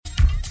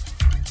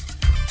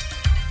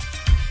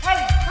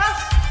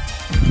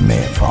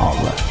med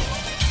Fale.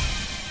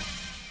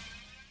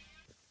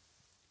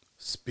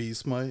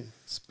 Spis meg,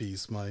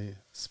 spis meg,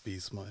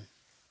 spis meg.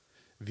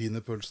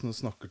 Wienerpølsene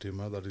snakker til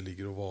meg der de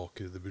ligger og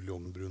vaker i det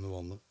buljongbrune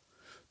vannet.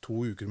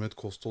 2 uker med et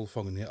kosthold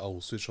fangen i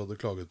Auschwitz hadde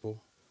klaget på.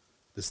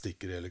 Det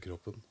stikker i hele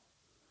kroppen.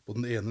 På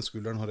den ene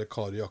skulderen har jeg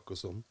Kari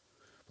Jakkesson.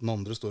 På den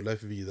andre står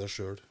Leif Vidar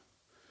selv.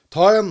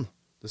 Ta en!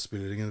 Det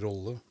spiller ingen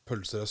rolle.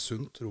 Pølser er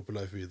sunt, roper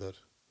Leif Vidar.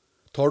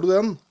 Tar du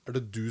den, er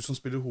det du som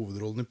spiller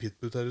hovedrollen i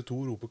Pitbull 2,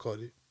 roper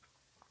Kari.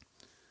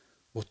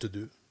 What to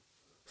do?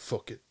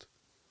 Fuck it.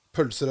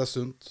 Pølser er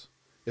sunt.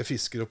 Jeg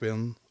fisker opp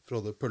en fra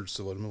det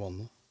pølsevarme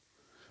vannet.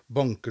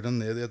 Banker den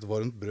ned i et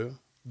varmt brød,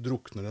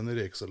 drukner den i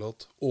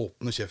rekesalat,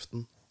 åpner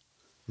kjeften.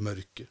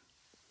 Mørke.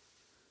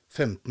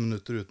 15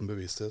 minutter uten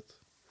bevissthet.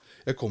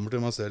 Jeg kommer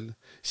til meg selv,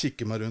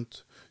 kikker meg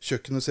rundt.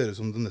 Kjøkkenet ser ut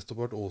som det nettopp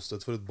har vært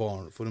åsted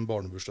for en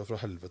barnebursdag fra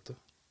helvete.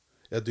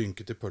 Jeg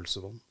dynket i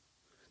pølsevann.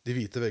 De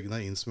hvite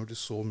veggene er innsmurt i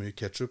så mye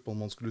ketchup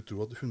om man skulle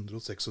tro at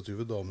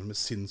 126 damer med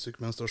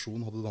sinnssyk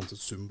menstruasjon hadde danset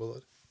zumba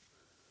der.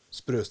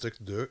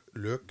 Sprøstrekt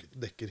løk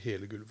dekker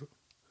hele gulvet.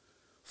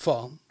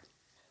 Faen!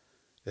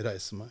 Jeg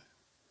reiser meg.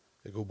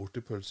 Jeg går bort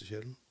til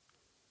pølsekjelen.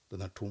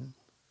 Den er tom.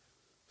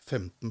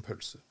 15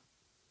 pølser.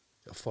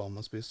 Jeg har faen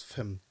meg spist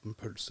 15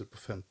 pølser på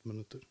 15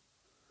 minutter.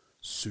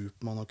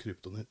 Supermann har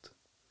kryptonitt.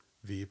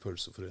 Vi i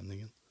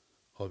Pølseforeningen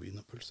har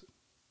wienerpølser.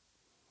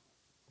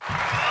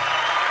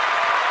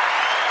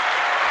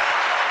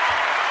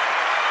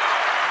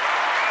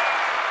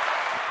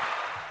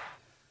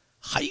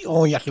 Hei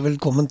og hjertelig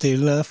velkommen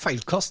til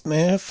Feilkast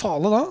med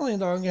Fale da. I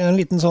dag en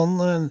liten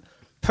sånn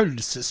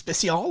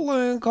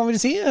pølsespesial, kan vi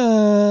si.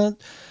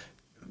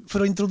 For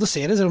å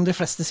introdusere, selv om de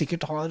fleste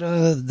sikkert har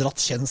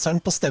dratt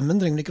kjenseren på stemmen,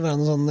 trenger det ikke være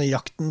noen sånn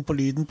jakten på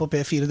lyden på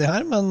P4 det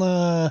her, men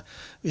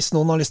hvis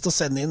noen har lyst til å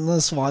sende inn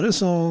svaret,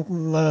 så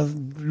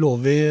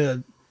lover vi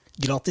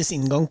gratis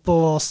inngang på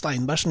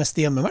Steinbergs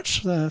neste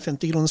hjemmematch. Det er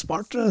 50 kroner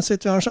spart, så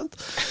vidt vi har skjønt.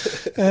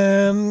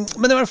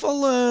 Men i hvert fall,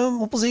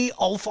 må på å si,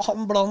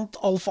 alfahann blant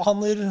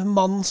alfahanner,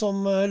 mann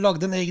som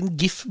lagde en egen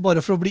gif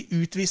bare for å bli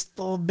utvist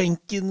på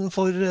benken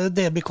for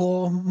DBK,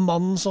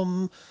 mann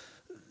som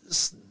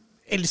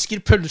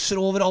elsker pølser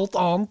over alt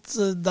annet,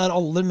 der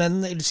alle menn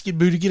elsker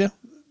burgere.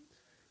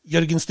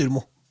 Jørgen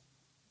Styrmo.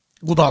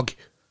 God dag.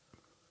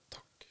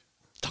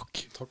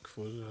 Takk. Takk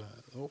for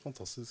det var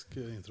fantastisk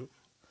intro.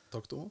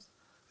 Takk, Thomas.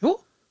 Jo.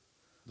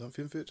 Du er en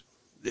fin fyr.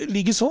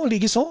 Like så.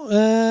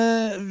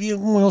 Vi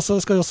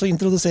skal jo også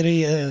introdusere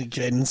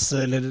kveldens,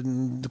 eller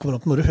det kommer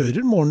opp når du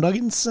hører,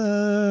 morgendagens,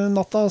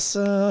 nattas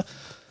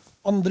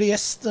andre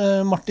gjest,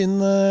 Martin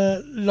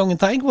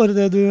Langenteig, var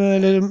det du,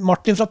 eller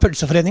Martin fra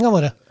Pølseforeningen,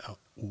 var det? Ja,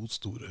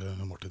 store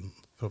Martin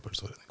fra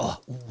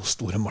Pølseforeningen.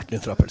 Store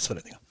Martin fra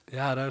Pølseforeningen.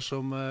 Jeg er her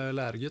som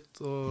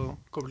lærergutt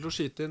og kommer til å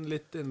skyte inn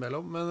litt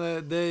innimellom, men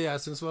det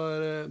jeg synes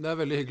det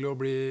er veldig hyggelig å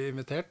bli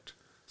invitert,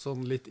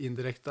 sånn litt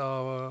indirekte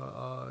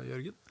av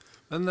Jørgen.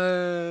 Men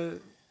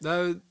det er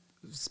jo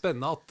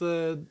spennende at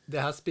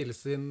det her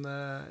spilles inn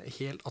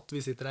at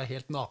vi sitter her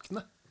helt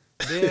nakne.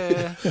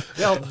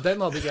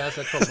 Den hadde ikke jeg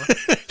sett komme.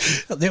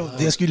 Ja,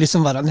 det skulle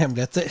liksom være en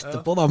hemmelighet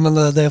etterpå, da, men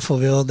det får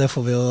vi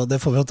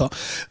jo ta.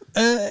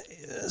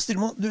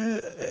 Styrmo, du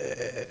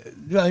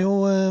er jo,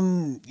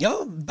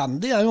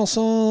 bandy er jo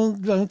også,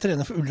 du er jo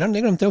trener for Ullern,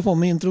 det glemte jeg å få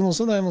med i introen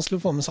også, det er vanskelig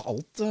å få med seg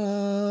alt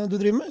du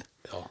driver med.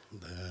 Ja,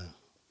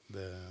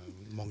 det er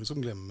mange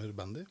som glemmer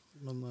bandy,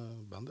 men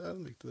bandy er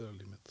en viktig del av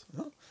livet mitt.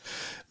 Ja.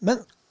 Men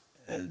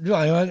du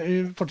er jo her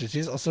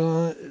fortrinnsvis, altså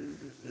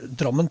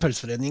Drammen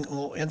Pølseforening,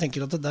 og jeg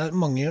tenker at det er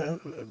mange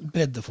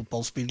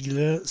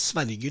breddefotballspillere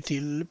sverger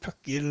til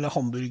pucker,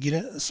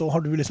 hamburgere, så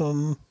har du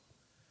liksom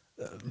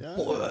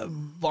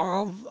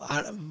hva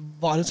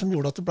er det som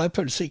gjorde at det ble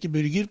pølse, ikke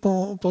burger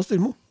på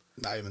Styrmo?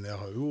 Nei, men jeg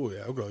er jo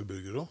glad i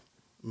burger også,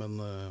 men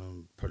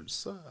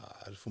pølse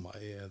er for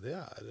meg, det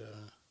er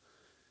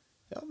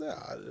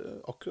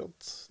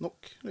akkurat nok,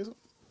 liksom.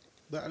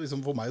 Det er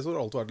liksom, for meg så har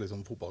det alltid vært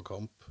liksom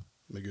fotballkamp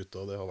med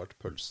gutta, og det har vært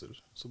pølser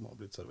som har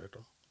blitt servert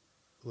da.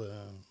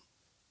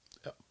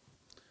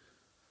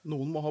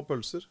 Noen må ha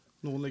pølser,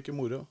 noen liker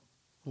mora,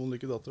 noen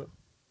liker dattera.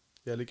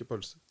 Jeg liker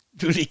pølser.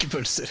 Du liker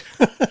pølser.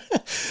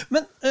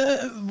 Men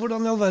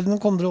hvordan i all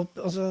verden kom dere opp,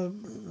 altså,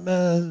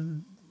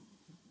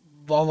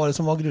 hva var det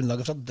som var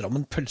grunnlaget for at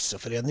Drammen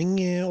Pølseforening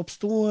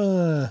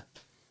oppstod?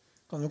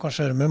 Kan du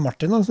kanskje høre med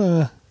Martin, altså?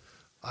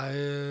 Nei,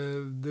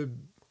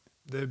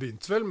 det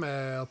begynte vel med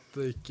at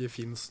det ikke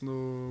finnes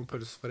noen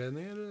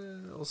pølseforeninger,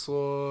 og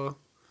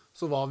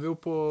så var vi jo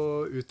på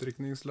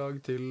utrykningslag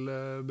til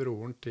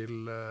broren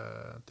til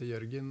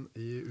Jørgen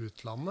i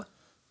utlandet.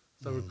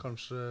 Så det er vel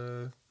kanskje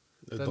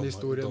den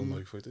historien...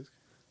 Danmark, faktisk.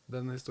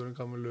 Den historien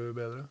kan vel du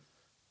bedre?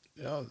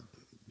 Ja,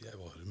 jeg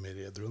var mer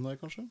edru enn deg,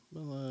 kanskje.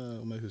 Men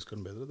om jeg husker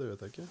den bedre, det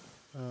vet jeg ikke.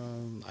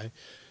 Nei,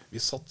 vi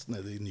satt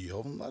nede i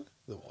Nyhavn der.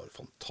 Det var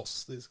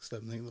fantastisk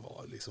stemning. Det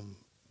var liksom...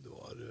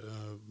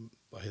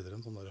 hva heter det,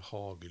 en sånn der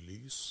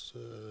hagelys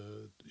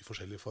i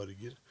forskjellige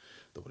farger.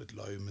 Det var litt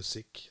live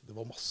musikk. Det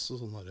var masse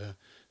sånne der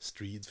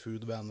street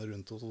food-vaner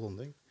rundt oss og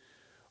sånne ting.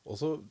 Og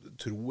så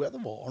tror jeg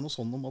det var noe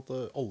sånn om at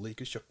alle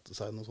ikke kjøpte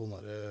seg noen sånne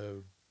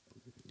der,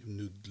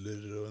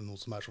 nudler og noe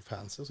som så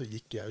fancy, så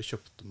gikk jeg og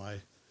kjøpte meg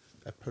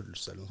en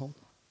pølse eller noe sånt.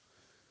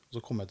 Og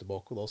så kom jeg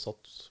tilbake, og da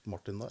satt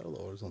Martin der, og da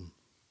var det sånn,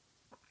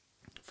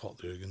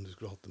 fader Jørgen, du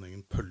skulle hatt en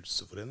egen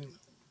pølseforening.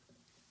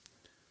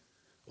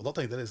 Og da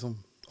tenkte jeg liksom,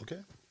 ok,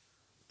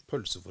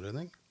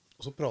 pølseforening.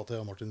 Og så pratet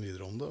jeg og Martin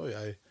videre om det, og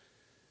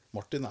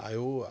Martin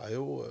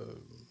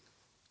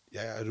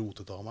jeg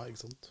rotet av meg,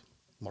 ikke sant?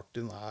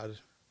 Martin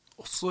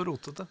Også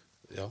rotete.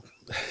 ja.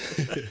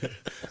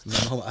 Men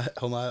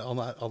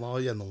han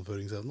har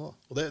gjennomføringsevne, da.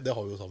 Og det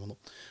har vi jo sammen nå.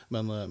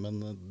 Men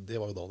det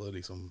var jo da det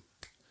liksom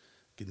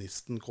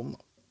gnisten kom,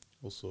 da.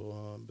 Og så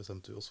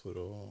bestemte vi oss for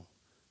å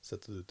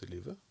sette det ut i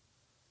livet.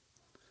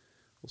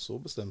 Og så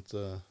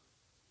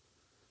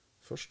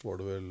først var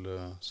det vel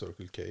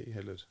Circle K,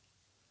 eller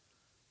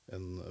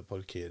en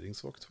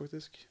parkeringsvakt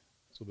faktisk,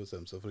 som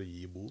bestemte seg for å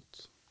gi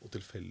bot. Og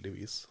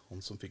tilfeldigvis,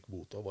 han som fikk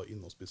bota var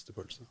inne og spiste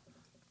pølse.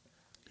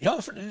 Ja,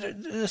 for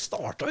det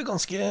startet jo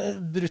ganske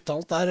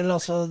brutalt der. Eller,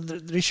 altså,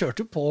 dere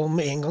kjørte jo på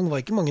med en gang. Det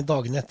var ikke mange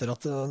dagene etter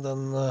at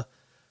den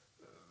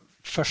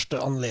første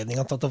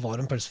anledningen til at det var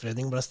en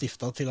pølseforening ble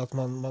stiftet til at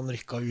man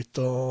rykket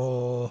ut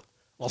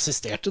og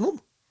assisterte noen.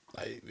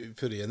 Nei,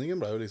 foreningen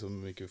ble jo liksom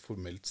ikke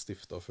formelt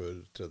stiftet før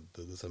 3.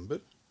 desember.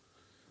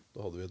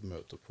 Da hadde vi et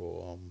møte på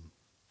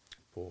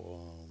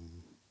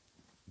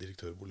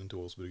direktørboligen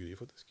til Ås Bryggeri,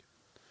 faktisk.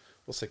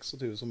 Det var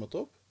 26 som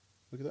møtte opp,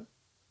 var det ikke det?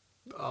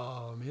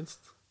 Ja,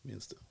 minst.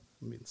 Minst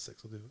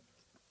 26.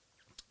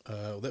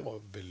 Og det var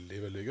veldig,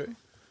 veldig gøy.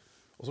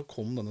 Og så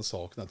kom denne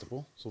saken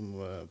etterpå, som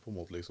på en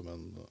måte liksom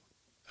en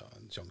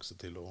sjanse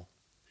til å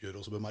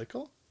gjøre oss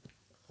bemerket. Da.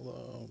 Og da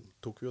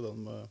tok vi jo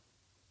den med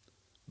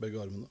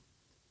begge armene.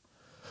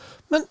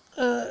 Men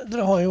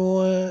dere har jo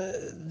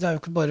det er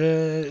jo ikke bare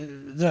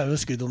dere er jo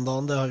skrudd om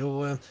dagen. Det har jo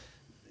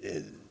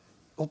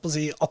holdt på å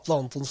si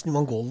Atle Antonsen i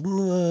Mongolden.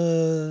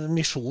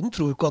 Misjonen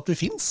tror jo ikke at du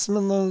finnes,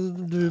 men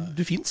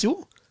du finnes jo.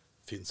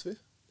 Finnes vi?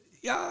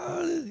 Ja,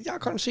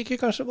 kanskje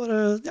ikke. Kanskje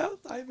bare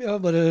nei, vi har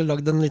bare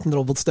lagd en liten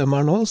robotstemme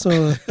her nå, så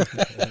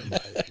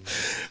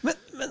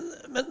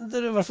men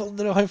dere, i hvert fall,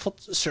 dere har jo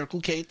fått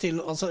Circle K til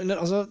altså,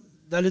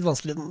 det litt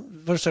vanskelig,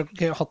 for Circle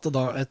K hadde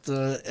da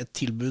et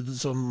tilbud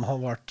som har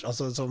vært,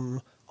 altså som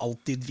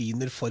alltid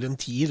viner for en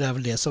tier. Det er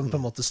vel det som på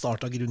en måte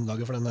startet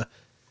grunnlaget for denne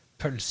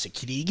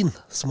pølsekrigen,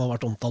 som har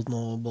vært omtalt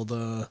nå både,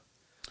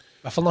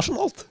 i hvert fall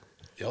nasjonalt.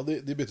 Ja,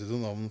 de byttet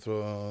jo navn fra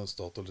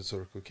Statoil til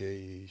Circle K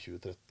i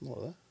 2013, var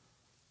det det?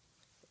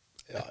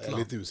 Ja, jeg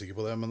litt usikker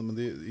på det, men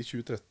i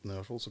 2013 i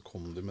hvert fall så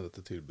kom de med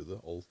dette tilbudet,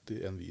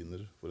 alltid en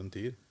viner for en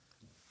tier.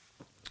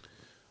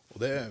 Og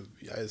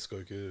jeg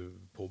skal jo ikke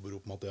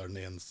påberope meg at jeg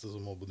den eneste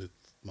som har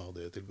benyttet meg av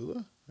det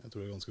tilbudet. Jeg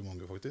tror det ganske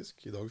mange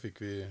faktisk. I dag fikk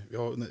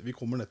vi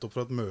kommer nettopp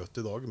fra et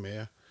møte i dag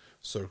med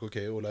Circle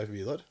K og Leif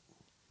Vidar.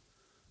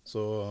 Så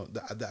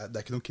det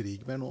er ikke noen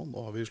krig mer nå.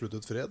 Nå har vi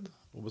sluttet fred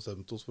og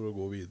bestemt oss for å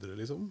gå videre,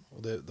 liksom.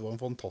 Og det var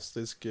en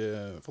fantastisk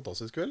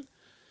kveld.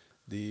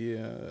 De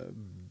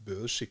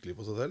bød skikkelig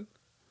på seg selv.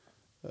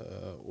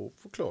 Og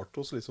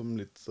forklarte oss liksom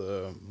litt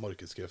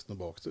markedskreftene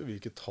bak det.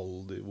 Hvilke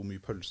tall, hvor mye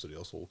pølser de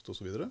har solgt og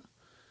så videre.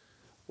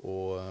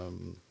 Og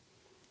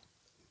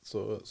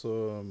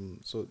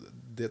så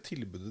det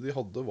tilbudet de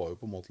hadde var jo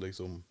på en måte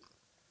liksom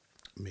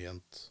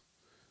ment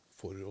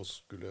for å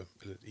skulle,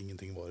 eller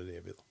ingenting var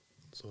evig da.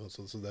 Så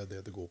det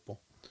er det går på.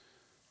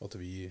 At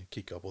vi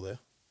kikket på det.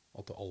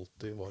 At det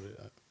alltid var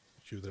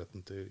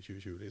 2013 til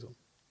 2020 liksom.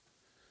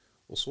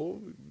 Og så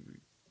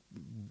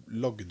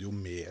lagde jo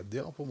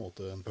media på en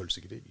måte en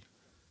pølsekrig.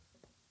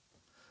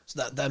 Så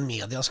det er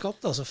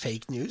mediaskapt, altså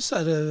fake news,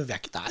 vi er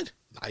ikke der.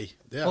 Nei,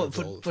 det er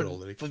for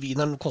aldri ikke. For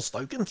vineren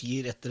kostet jo ikke en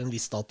tier etter en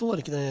viss dato, var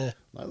det ikke det?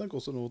 Nei, den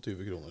koster nå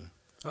 20 kroner.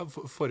 Ja,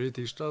 forrige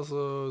tirsdag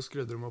så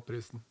skrudde de opp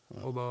prisen.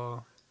 Ja. Og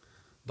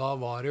da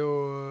var det jo,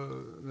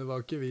 det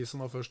var ikke vi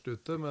som var først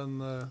ute, men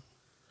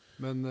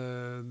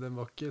den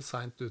var ikke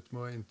sent ute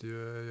med å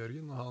intervjue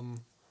Jørgen. Han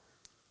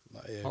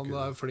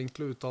er flink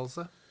til å uttale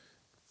seg.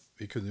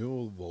 Vi kunne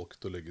jo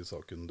valgt å legge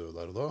saken død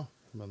der og da,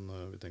 men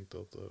vi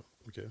tenkte at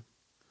ok,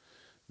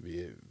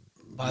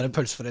 hva er det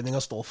pølseforeningen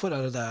står for?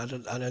 Er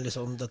det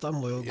liksom, dette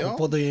må jo gå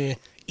på de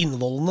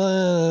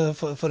innvollene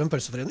for en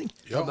pølseforening.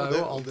 Ja, det er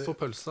jo alt for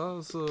pølsa,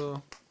 så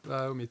det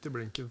er jo midt i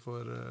blinken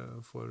for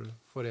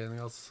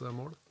foreningas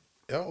mål.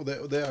 Ja, og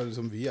det er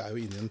liksom, vi er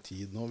jo inne i en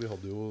tid nå, vi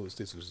hadde jo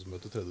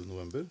stiftelsesmøte 3.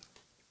 november,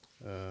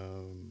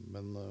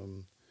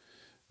 men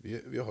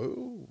vi har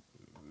jo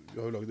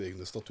laget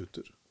egne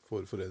statutter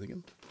for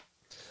foreningen.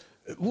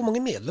 Hvor mange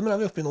medlemmer er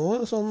vi oppe i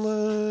nå, sånn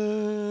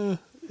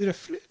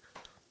røffelig?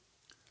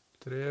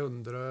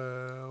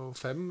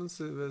 305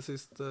 ved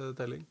siste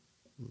telling.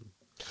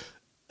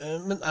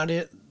 Men er det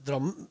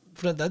Drammen,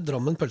 for det er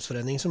Drammen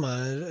pølseforening som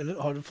eller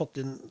har du fått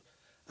inn,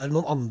 er det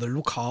noen andre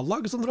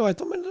lokallag som dere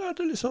vet om, eller er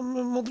det liksom,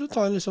 må dere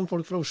ta liksom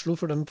folk fra Oslo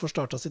for dem får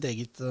starta sitt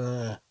eget?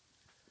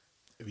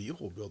 Vi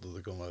håper jo at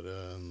det kan være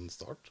en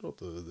start,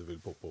 at det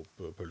vil poppe opp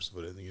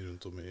pølseforeninger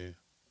rundt om i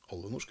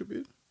alle norske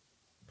byer.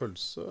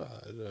 Pølse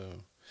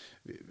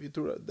Vi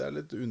tror det er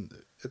litt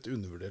et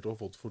undervurdert og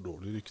har fått for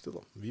dårlig rykte.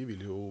 Da. Vi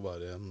vil jo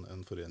være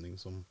en forening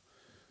som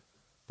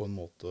på en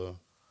måte,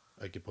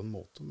 ikke på en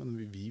måte, men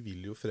vi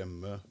vil jo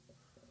fremme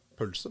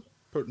pølse.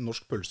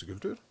 Norsk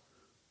pølsekultur.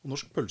 Og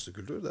norsk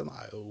pølsekultur, den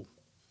er jo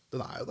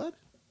der.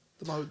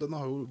 Den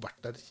har jo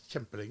vært der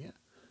kjempelenge.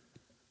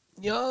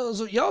 Ja,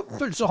 altså, ja,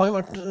 pølse har jo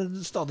vært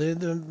stadig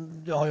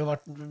det har jo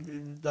vært,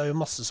 det er jo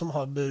masse som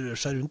har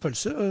berørt seg rundt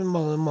pølse.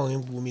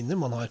 Mange gode minner.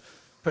 Man har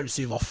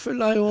pølse i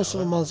vaffel er jo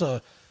også.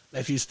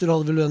 Leif Juster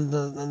hadde vel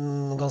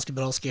en ganske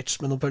bra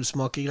sketsj med noen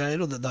pølsemakergreier,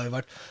 og det har jo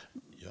vært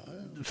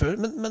før.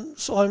 Men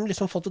så har de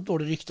liksom fått et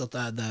dårlig rykte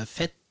at det er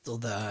fett,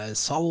 og det er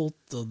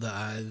salt, og det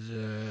er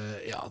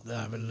ja, det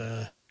er vel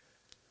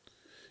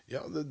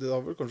Ja, det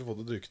har vel kanskje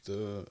fått et rykte,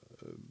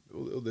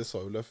 og det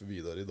sa jo Leif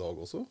Vidar i dag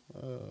også,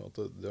 at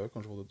det har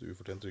kanskje fått et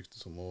ufortjent rykte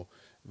som å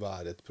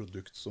være et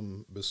produkt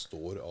som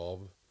består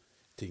av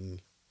ting,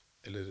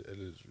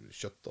 eller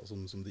kjøtt da,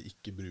 som de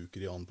ikke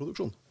bruker i annen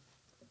produksjon.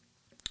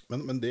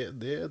 Men det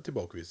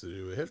tilbakeviser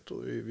jo helt,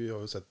 og vi har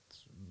jo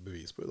sett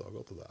bevis på i dag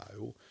at det er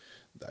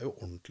jo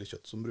ordentlig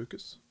kjøtt som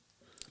brukes.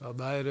 Ja,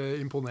 det er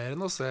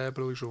imponerende å se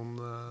produksjonen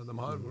de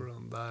har,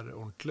 hvordan det er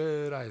ordentlig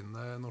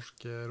rene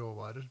norske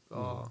råvarer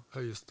av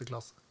høyeste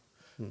klasse.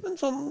 Men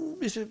sånn,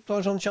 hvis vi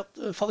tar sånn kjapt,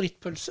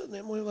 favorittpølse,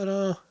 det må jo være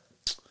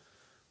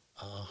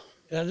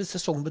Er det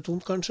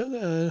sesongbetont kanskje?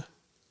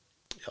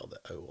 Ja, det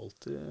er jo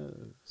alltid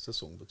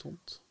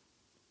sesongbetont.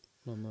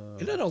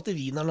 Eller er det alltid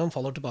wieneren han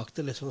faller tilbake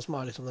til, liksom, som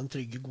er liksom den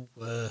trygge,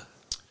 gode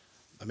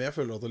Men jeg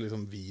føler at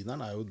liksom,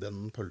 wieneren er jo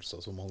den pølsa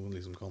som man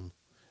liksom kan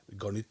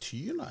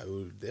Garnityren er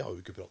jo, det har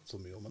vi ikke pratet så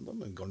mye om enda,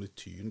 men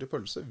garnityren til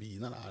pølse,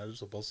 wieneren er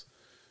såpass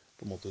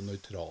på en måte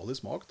nøytral i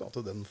smak, da,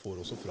 at den får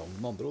også fram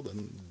den andre, og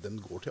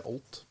den går til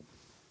alt.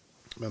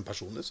 Men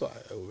personlig så er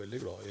jeg jo veldig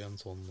glad i en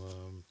sånn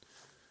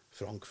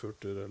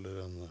frankfurter, eller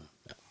en,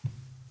 ja.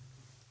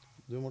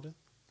 Du, Martin?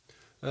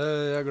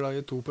 Jeg er glad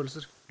i to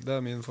pølser. Det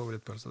er min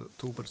favorittpølse.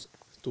 To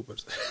pølser. To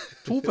pølser.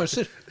 To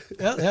pølser?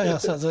 Ja,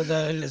 så det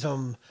er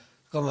liksom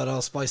kan være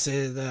spicy,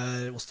 det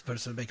er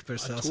ostepølse,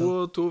 bakepølse.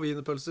 To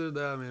wienerpølser,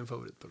 det er min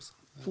favorittpølse.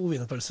 To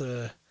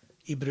wienerpølser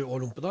i brød og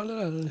lompe da, eller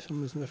er det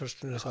liksom det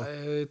første?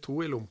 Nei, to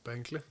i lompe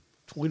egentlig.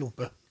 To i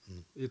lompe.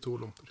 I to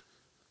lomper.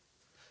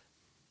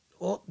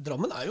 Og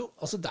Drammen er jo,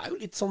 altså det er jo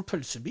litt sånn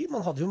pølseby.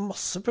 Man hadde jo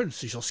masse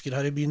pølsekiosker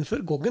her i byen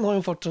før. Goggen har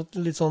jo fortsatt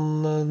litt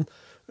sånn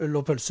øl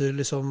og pølser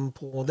liksom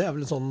på, det er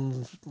vel en sånn,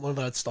 må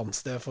være et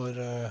stamsted for...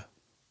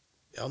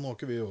 Ja, nå har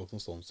ikke vi vært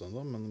noen stamsted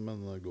enda,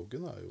 men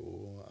Goggen er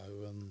jo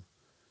en...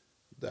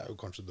 Det er jo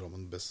kanskje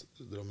Drammens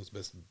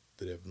best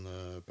drevne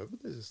pub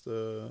de siste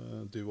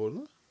 20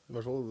 årene. I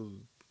hvert fall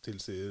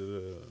tilsier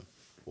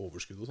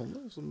overskudd og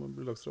sånne, som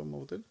blir lagt frem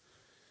av og til.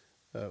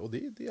 Og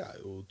de er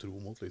jo tro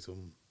mot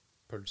liksom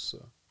pølse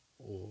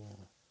og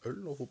øl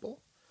og fotball.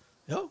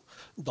 Ja,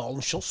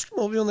 Dalen Kiosk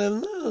må vi jo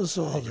nevne.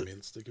 Så ikke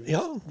minst.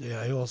 Ja, det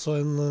er jo også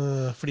en,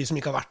 for de som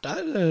ikke har vært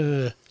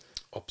der.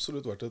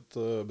 Absolutt vært et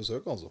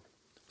besøk, altså.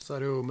 Så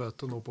er det jo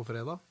møte nå på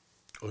fredag.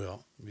 Ja,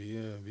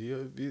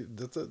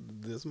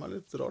 det som er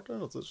litt rart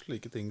er at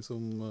slike ting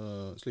som,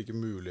 slike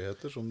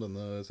muligheter som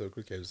denne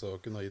Circle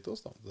K-saken har gitt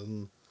oss, da,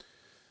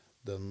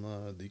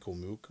 de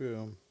kommer jo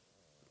ikke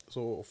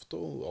så ofte,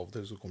 og av og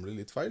til så kommer det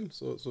litt feil,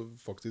 så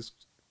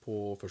faktisk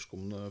på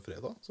førstkommende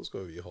fredag så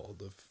skal vi ha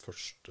det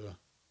første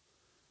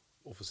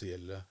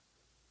offisielle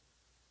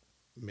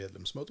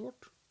medlemsmøtet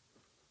vårt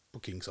på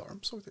Kings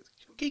Arms,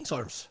 faktisk. Kings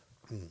Arms.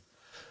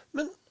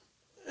 Men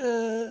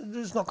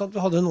du snakket at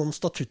vi hadde noen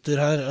statutter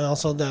her,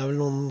 altså det er vel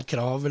noen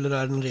krav, eller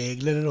er det noen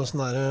regler, eller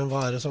sånn der, hva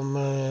er det som...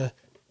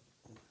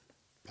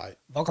 Nei.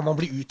 Hva kan man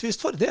bli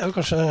utvist for? Det er jo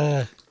kanskje...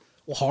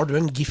 Og har du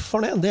en gif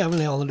for det? Det er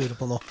vel det alle lurer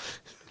på nå.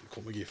 Det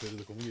kommer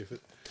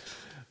giffer.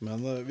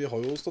 Men vi har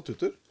jo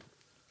statutter,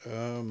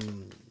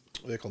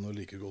 og jeg kan jo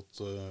like godt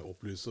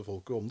opplyse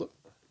folket om det.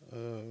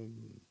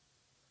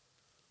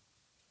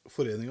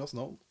 Foreningens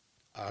navn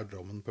er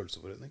Drammen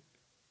Pølseforening.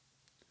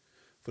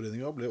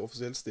 Foreningen ble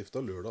offisielt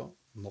stiftet lørdag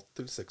natt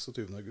til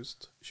 26.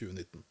 august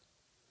 2019.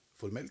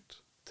 Formelt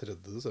 3.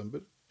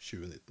 desember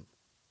 2019.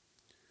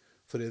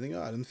 Foreningen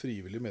er en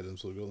frivillig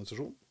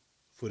medlemsorganisasjon.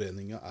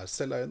 Foreningen er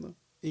selveiende.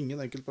 Ingen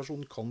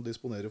enkeltperson kan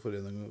disponere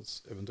foreningens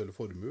eventuelle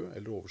formue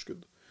eller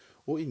overskudd,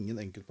 og ingen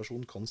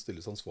enkeltperson kan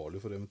stilles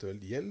ansvarlig for eventuell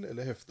gjeld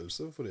eller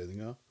heftelse.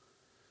 Foreningen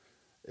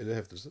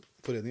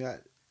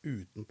er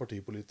uten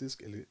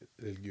partipolitisk eller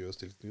religiøs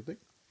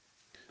tilknytning.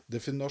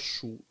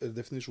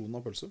 Definisjonen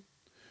av pølse.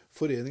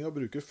 Foreningen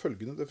bruker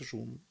følgende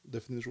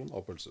definisjon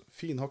av pølse.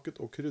 Finhakket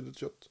og krydret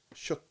kjøtt,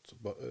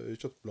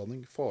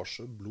 kjøttblanding,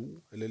 farse,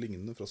 blod eller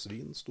lignende fra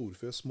svin,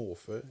 storfe,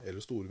 småfe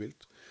eller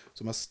storvilt,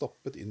 som er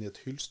stappet inn i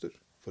et hylster,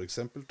 for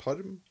eksempel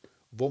tarm,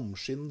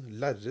 vomskinn,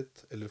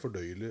 lerret eller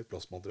fordøyelig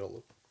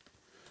plastmateriale.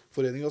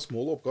 Foreningens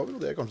mål og oppgaver,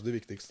 og det er kanskje det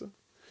viktigste.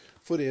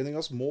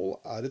 Foreningens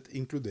mål er et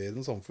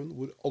inkluderende samfunn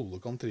hvor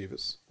alle kan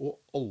trives, og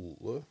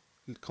alle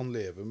kan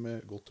leve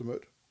med godt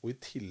humør, og i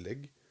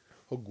tillegg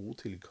har god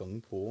tilgang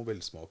på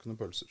velsmakende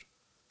pølser.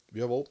 Vi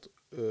har valgt,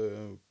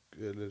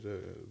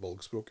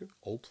 valgspråket,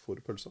 alt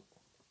for pølsa.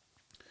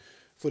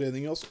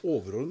 Foreningas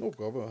overordnede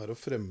oppgave er å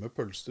fremme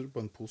pølser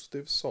på en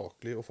positiv,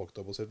 saklig og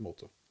faktabasert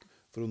måte.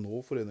 For å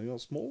nå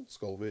foreningas mål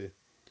skal vi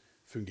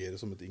fungere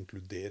som et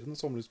inkluderende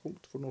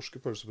samlingspunkt for norske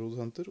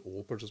pølseprodusenter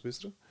og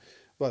pølsespisere,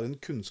 være en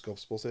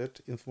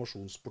kunnskapsbasert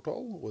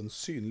informasjonsportal og en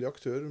synlig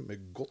aktør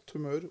med godt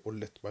humør og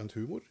lettbeint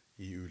humor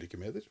i ulike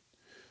medier,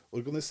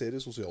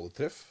 organisere sosiale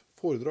treff,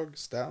 foredrag,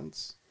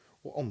 stands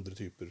og andre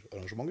typer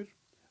arrangementer,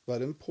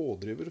 være en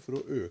pådriver for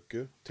å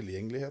øke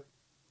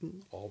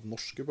tilgjengeligheten av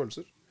norske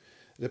pølser,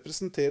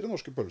 representere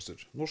norske pølser,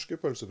 norske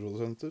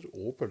pølseprodusenter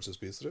og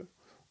pølsespisere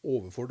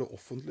overfor det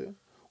offentlige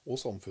og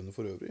samfunnet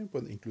for øvrig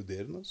på en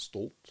inkluderende,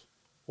 stolt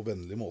og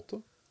vennlig måte.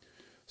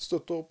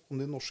 Støtte opp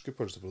om de norske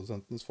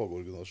pølseprodusentenes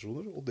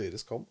fagorganisasjoner og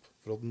deres kamp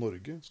for at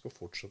Norge skal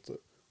fortsette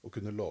å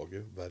kunne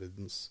lage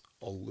verdens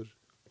aller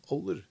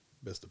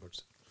beste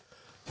pølser.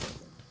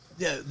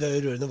 Det er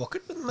rørende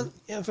vakkert, men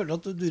jeg føler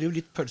at du driver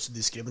litt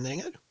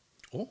pølsediskriminering her.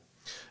 Å?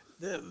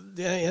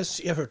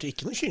 Jeg hørte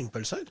ikke noe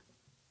kyllingpølse her.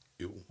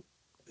 Jo.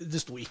 Det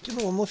sto ikke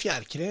noe om noe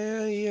fjærkre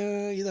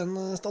i den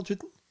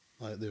statuten.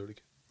 Nei, det gjør det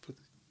ikke.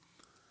 Faktisk.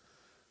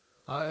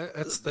 Nei,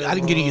 et sted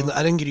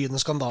Er en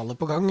gryende skandale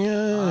på gang?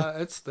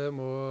 et sted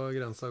må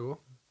grensa gå.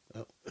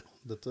 Ja.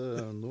 Nå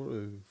har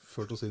du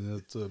ført oss inn i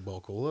et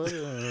bakhold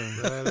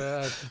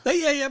her. Nei,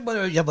 jeg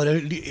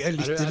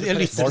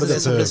lytter Var til det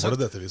som ble det sagt.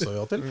 dette vi sa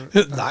ja til?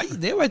 Nei,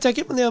 det vet jeg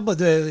ikke, men jeg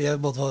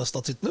måtte ha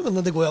statuttene.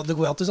 Men det går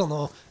jo alltid sånn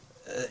å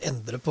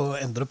endre på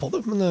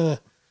det. Men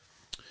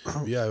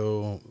Vi er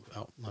jo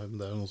nei, men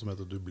det er jo noe som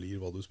heter 'du blir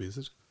hva du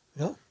spiser'.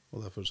 ja.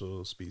 Og derfor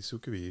så spiser jo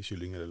ikke vi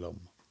kylling eller lam.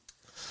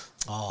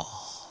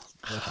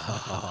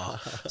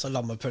 Så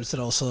lammepølser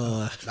er også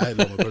Nei,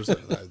 lammepølse.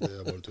 Nei, det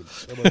er bare tull.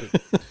 Det er bare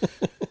tull.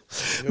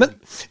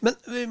 Men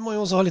vi må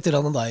jo også ha litt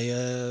grann om deg,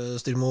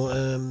 Styrmo.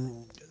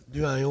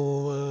 Du er jo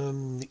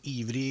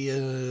ivrig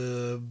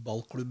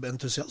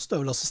ballklubbentusiast. Du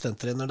er vel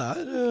assistenttrener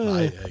der?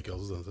 Nei, jeg er ikke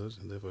assistent her.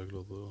 Det får jeg ikke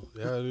lov til å...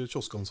 Jeg er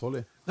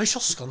kioskansvarlig. Du er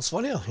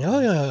kioskansvarlig, ja.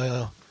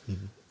 Ja.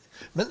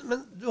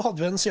 Men du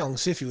hadde jo en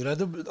seanse i fjor her.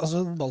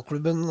 Altså,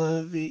 ballklubben,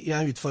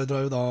 jeg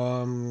utfordret jo da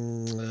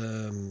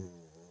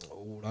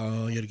Ola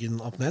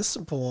Jørgen Apnes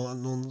på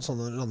noen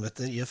sånne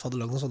landvetter. IF hadde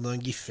laget noen sånne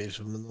giffer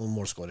som noen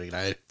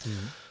målskårergreier.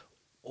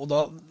 Og da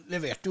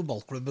leverte jo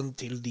ballklubben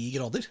til de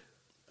grader.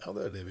 Ja,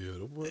 det er det vi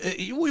gjør opp.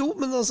 Jo,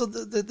 men altså,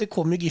 det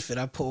kom jo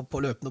giffer her på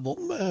løpende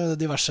bånd med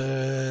diverse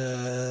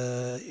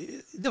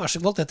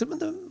kvaliteter, men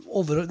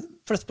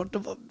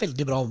flesteparten det var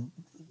veldig bra.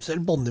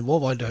 Selv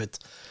båndnivået var veldig høyt.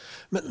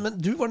 Men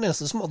du var den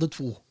eneste som hadde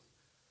 2.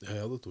 Ja,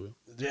 jeg hadde 2, ja.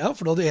 Ja,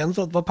 for du hadde en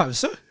for at det var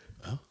pause,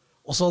 Ja.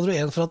 og så hadde du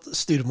en for at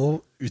Styrmo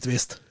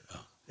utvist.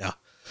 Ja.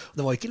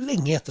 Det var ikke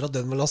lenge etter at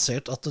den var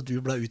lansert at du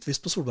ble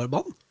utvist på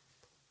Solbergbanen.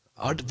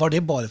 Var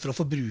det bare for å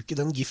få bruke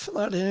den giffen?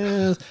 Det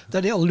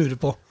er det alle lurer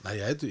på. Nei,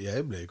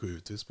 jeg ble ikke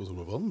utvist på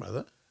Solbergbanen, ble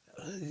det?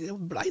 Det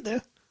blei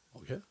det.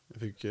 Ok.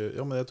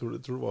 Men jeg tror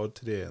det var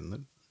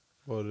trener,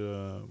 var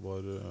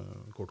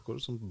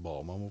Kortkår, som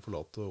ba meg om å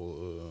forlate.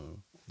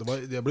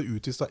 Jeg ble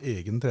utvist av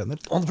egen trener.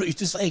 Han ble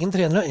utvist av egen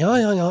trener, ja.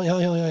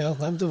 Nei,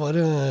 men det var...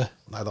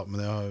 Neida, men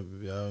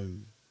jeg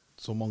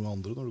som mange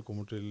andre, når du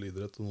kommer til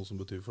idrett og noe som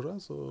betyr for deg,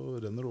 så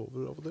renner det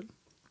over av og til.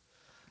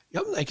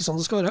 Ja, men det er ikke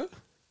sånn det skal være.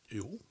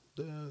 Jo,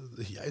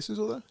 jeg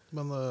synes jo det.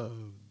 Men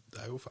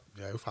vi er jo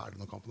ferdig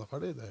når kampen er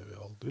ferdig. Det er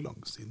jo aldri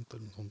langsint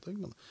eller noen sånne ting,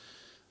 men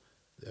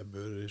jeg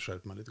bør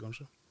skjerpe meg litt,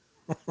 kanskje.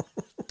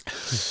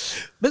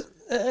 Men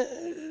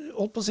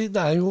holdt på å si,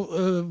 det er jo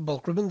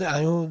ballklubben, det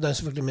er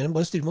selvfølgelig mer enn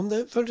bare Styrmo, men det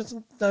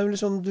er jo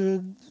liksom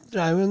det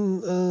er jo en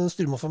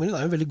Styrmo-familie,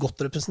 det er jo veldig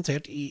godt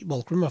representert i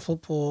ballklubben, i hvert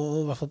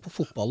fall på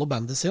fotball- og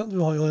bandysiden.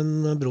 Du har jo en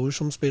bror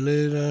som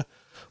spiller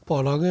på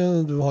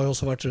A-laget, du har jo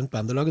også vært rundt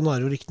bandylaget. Nå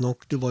er det jo riktig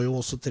nok, du var jo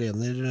også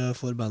trener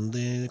for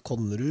bandy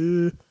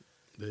Konnerud.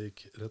 Det gikk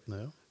rett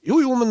ned, ja. Jo,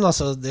 men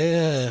altså,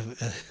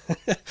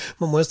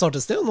 man må jo starte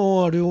et sted, og nå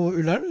er det jo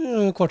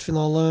Ullern,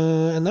 kvartfinale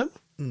NM.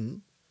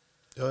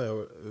 Ja,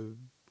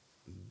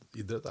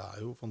 idrett er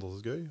jo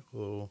fantastisk gøy,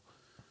 og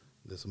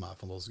det som er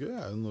fantastisk gøy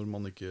er jo når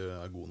man ikke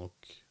er god nok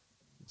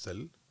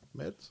selv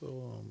mer, så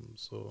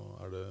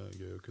er det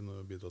gøy å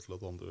kunne bidra til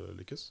at andre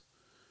lykkes.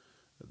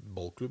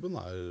 Ballklubben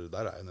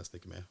der er jeg nesten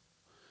ikke med.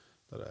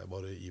 Der er jeg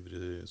bare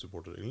ivrig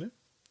supporter egentlig.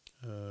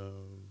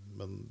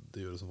 Men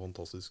det gjøres en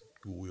fantastisk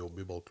god jobb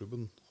i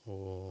ballklubben,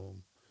 og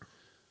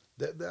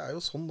det er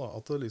jo sånn da,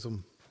 at det liksom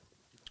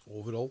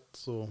overalt,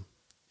 så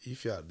i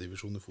 4.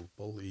 divisjon i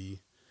fotball, i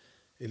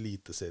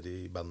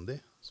eliteserie i bandy,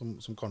 som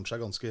kanskje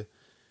er ganske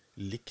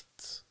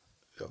likt,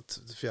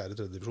 4.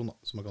 3. divisjon da,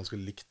 som er ganske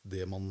likt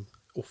det man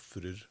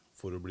offrer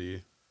for å bli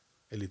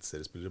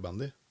eliteseriespiller i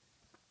bandy.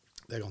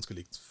 Det er ganske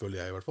likt,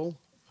 føler jeg i hvert fall,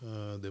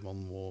 det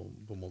man må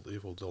på en måte i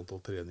forhold til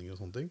antall treninger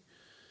og sånne ting.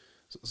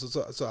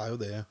 Så er jo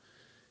det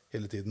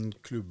hele tiden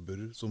klubber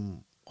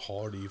som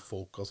har de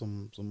folka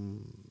som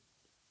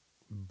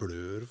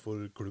blør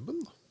for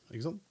klubben, da.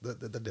 Ikke sant?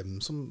 Det er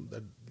dem som det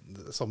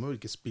er samme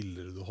hvilke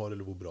spillere du har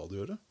eller hvor bra du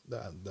gjør det. Det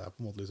er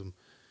på en måte liksom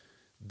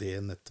det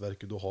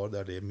nettverket du har, det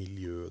er det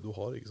miljøet du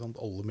har, ikke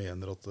sant? Alle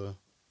mener at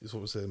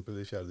for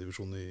eksempel i 4.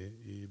 divisjon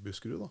i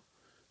Buskerud da,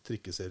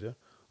 trikkeserie,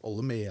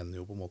 alle mener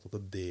jo på en måte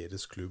at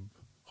deres klubb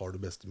har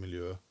det beste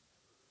miljøet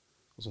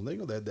og sånne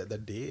ting, og det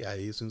er det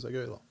jeg synes er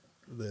gøy da.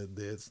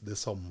 Det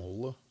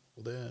samholdet,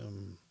 og det,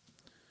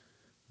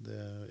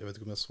 jeg vet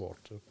ikke om jeg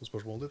svarte på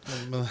spørsmålet ditt,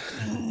 men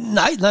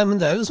Nei, men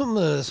det er jo som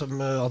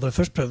hadde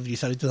først prøvd å vri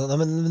seg litt. Nei,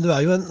 men du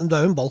er jo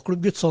en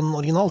ballklubbgutt sånn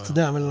originalt. Ja.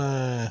 Det er vel...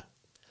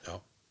 ja,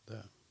 det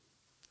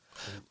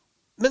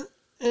Men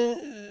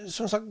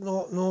som sagt,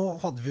 nå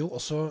hadde vi jo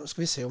også,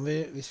 skal vi se om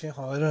hvis vi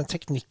har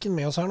teknikken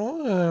med oss her nå,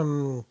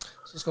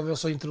 så skal vi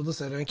også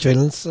introdusere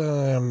kveldens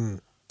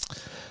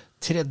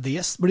tredje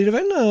gjest, blir det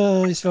vel.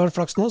 Hvis vi har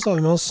flaks nå, så har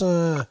vi med oss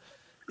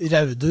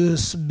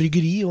Raudes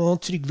Bryggeri og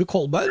Trygve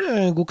Kolberg.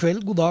 God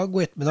kveld, god dag,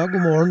 god ettermiddag,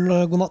 god morgen,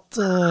 god natt.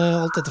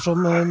 Alt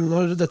ettersom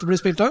når dette blir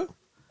spilt av.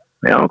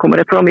 Ja, kommer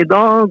rett fra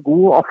middag.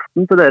 God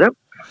aften til dere.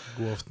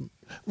 God aften.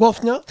 God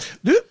aften, ja.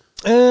 Du,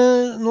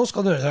 nå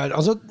skal du høre her.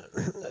 Altså,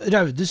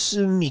 Raudes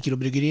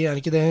mikrobryggeri, er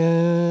ikke det...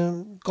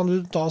 Kan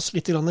du ta oss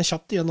litt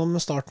kjapt gjennom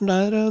starten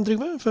der,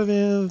 Trygve, for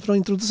å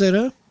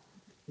introdusere?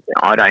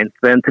 Ja, rent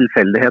ved en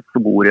tilfeldighet så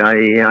bor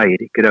jeg i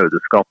Eirik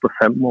Raudes gate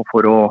 5, og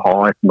for å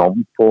ha et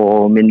navn på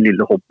min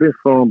lille hobby,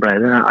 så ble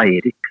det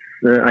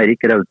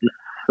Eirik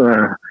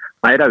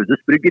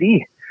Raudes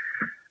Bryggeri.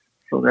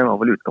 Så det var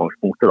vel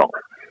utgangspunktet da.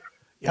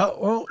 Ja,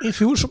 og i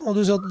fjor så må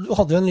du si at du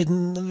hadde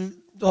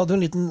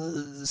en liten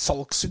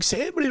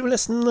salgssuksess, blir det vel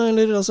nesten,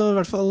 eller altså i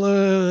hvert fall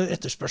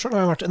etterspørselen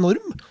har jo vært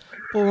enorm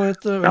på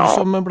et øl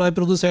som ble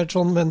produsert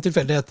sånn ved en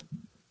tilfeldighet.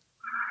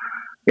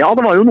 Ja,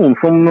 det var jo noen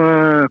som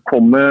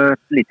kom med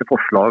et lite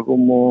forslag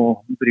om å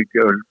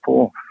brygge øl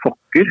på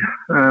sokker.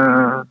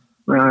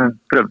 Jeg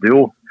prøvde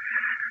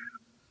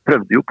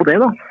jo på det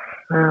da.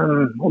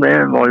 Og det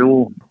var jo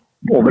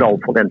over all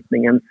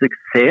forventning en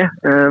suksess,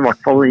 i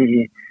hvert fall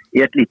i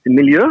et lite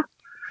miljø.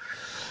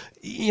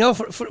 Ja,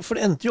 for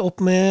det endte jo opp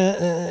med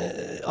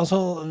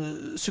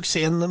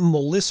suksessen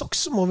Molly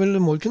Socks må vel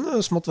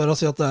kunne smått være å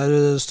si at det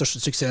er største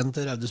suksessen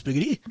til Raudes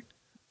Bryggeri.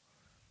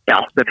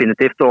 Ja,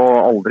 definitivt,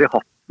 og aldri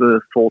hatt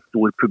så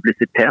stor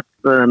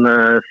publisitet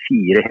med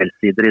 4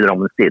 helsider i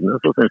Drammens Tidende,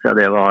 så synes jeg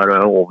det var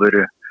over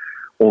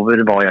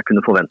hva jeg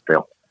kunne forvente,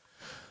 ja.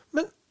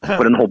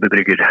 For en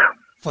hobbybrygger.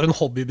 For en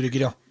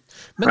hobbybrygger, ja.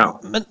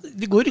 Men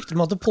det går rykter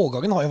om at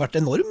pågangen har jo vært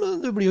enorm.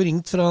 Du blir jo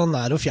ringt fra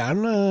nær og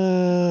fjern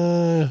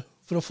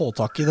for å få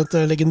tak i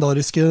dette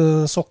legendariske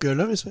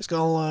sokkeølet, hvis vi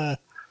skal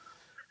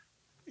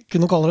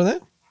kunne kalle det det.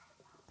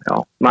 Ja,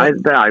 nei,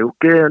 det er jo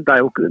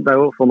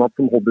sånn at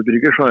som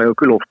hobbybrygger så er jo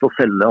ikke lov til å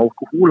selge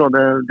alkohol, og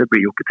det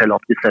blir jo ikke til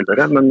at vi selger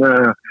det, men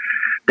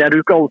det er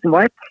jo ikke alle som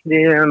vet.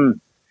 Vi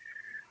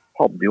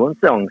hadde jo en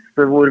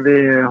seanse hvor vi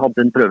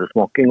hadde en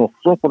prøvesmaking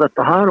også på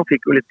dette her, og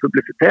fikk jo litt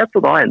publisitet,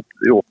 og da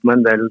endte vi opp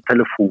med en del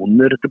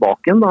telefoner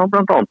tilbake igjen, da,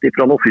 blant annet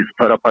fra noen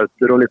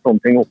fysioterapeuter og litt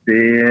sånne ting oppe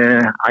i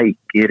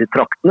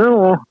Eiker-traktene,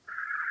 og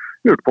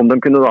lurte på om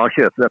de kunne da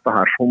kjøpe dette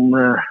her som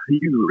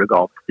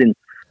julegave til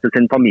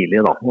sin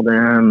familie da, og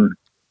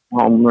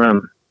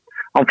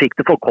han fikk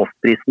det for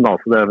kostprisen da,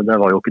 så det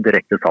var jo ikke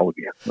direkte salg.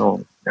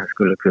 Og jeg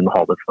skulle kunne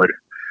ha det for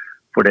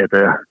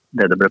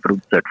det ble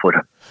produsert for.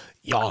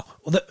 Ja,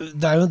 og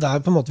det er jo der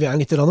på en måte vi er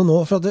litt nå,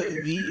 for at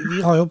vi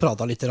har jo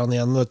pratet litt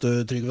igjen, vet du,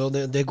 Trygve, og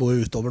det går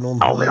jo utover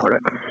noen. Ja, det gjør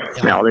det.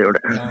 Ja, det gjør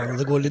det. Ja,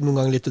 det går noen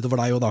ganger litt utover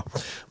deg jo da.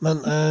 Men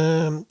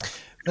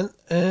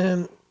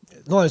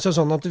nå er det jo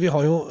sånn at vi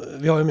har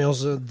jo med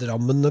oss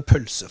Drammen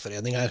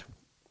Pølseforening her.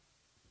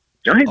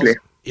 Ja,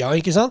 hyggelig. Altså, ja,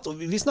 ikke sant? Og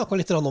vi snakket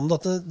litt om det,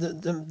 at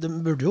de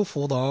burde jo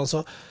få da,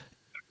 altså,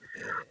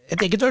 et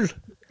eget øl.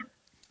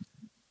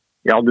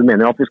 Ja, du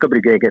mener at vi skal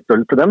brygge eget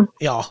øl til dem?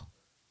 Ja.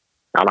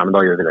 Ja, nei, men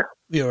da gjør vi det.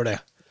 Vi gjør det.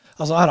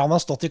 Altså, her har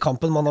man stått i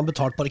kampen, man har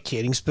betalt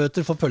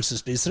parkeringsbøter for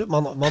pølsespisere,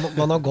 man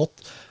har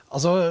gått,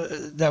 altså,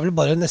 det er vel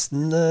bare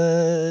nesten,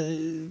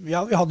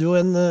 ja, vi hadde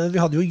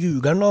jo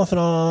Jugeren da,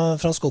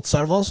 fra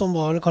Skotselva, som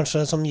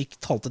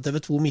talte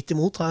TV2 midt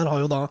imot. Her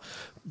har jo da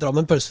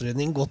Drammen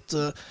Pølseforening gått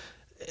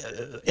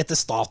etter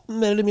staten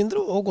mer eller mindre,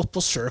 og gått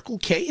på Circle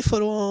K for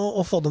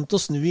å få dem til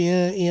å snu i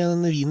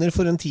en wiener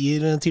for en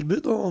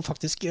 10-tilbud, og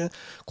faktisk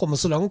komme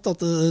så langt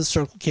at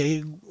Circle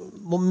K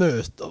må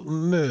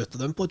møte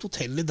dem på et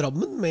hotell i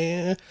Drammen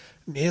med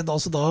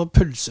altså da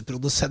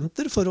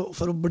pølseprodusenter for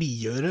å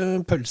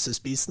blidgjøre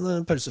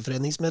pølsespisende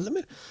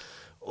pølseforeningsmedlemmer.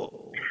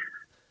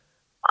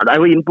 Ja, det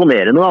er jo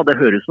imponerende da. Det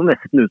høres jo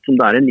nesten ut som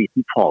det er en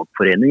liten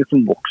fagforening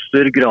som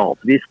vokser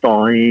gradvis da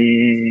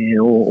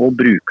og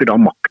bruker da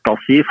makta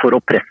si for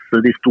å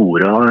presse de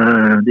store,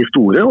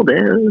 og det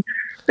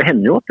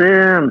hender jo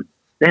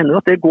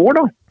at det går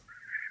da.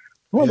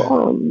 Og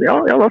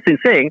da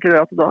synes jeg egentlig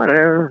at da er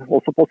det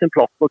også på sin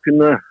plass å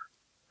kunne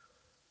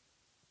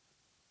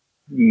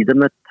gi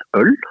dem et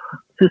øl.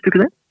 Synes du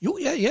ikke det? Jo,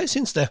 jeg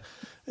synes det.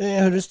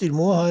 Jeg hører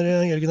Styrmo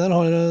Jørgen her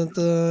har et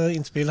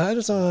innspill her,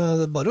 så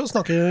det er bare å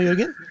snakke,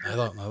 Jørgen.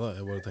 Neida,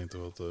 jeg bare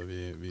tenkte at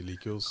vi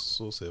liker oss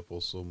å se på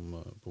oss som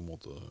på en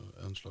måte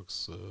en slags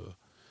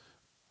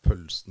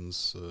pølsens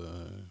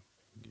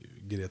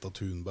Greta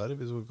Thunberg,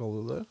 hvis vi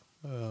kaller det det.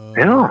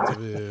 Ja.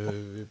 At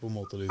vi på en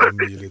måte liksom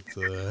gir litt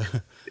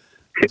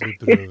at vi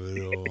prøver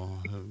å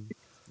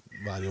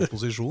være i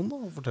opposisjon da,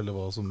 og fortelle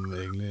hva som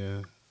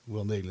egentlig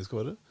hvordan det egentlig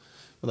skal være.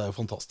 Men det er jo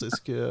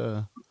fantastisk.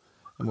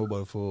 Jeg må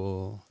bare få...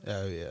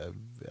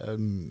 Jeg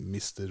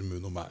mister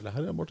munn og mæle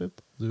her, Martin.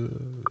 Du,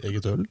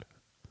 eget øl.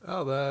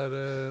 Ja, det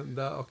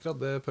er akkurat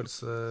det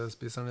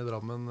pølsespiseren i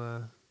Drammen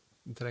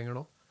trenger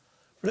nå.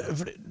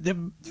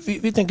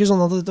 Vi tenker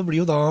sånn at dette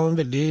blir jo da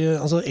veldig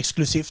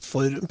eksklusivt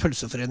for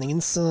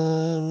Pølseforeningens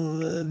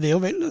ve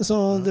og vel,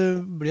 så det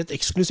blir et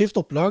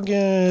eksklusivt opplag.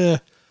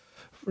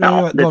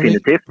 Ja,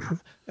 definitivt.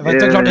 Jeg vet,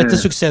 det er klart, etter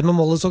suksessen med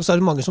Mollysocks er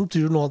det mange som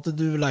tror nå at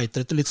du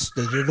leiter etter litt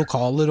større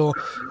lokaler, og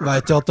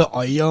vet jo at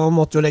Aja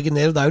måtte jo legge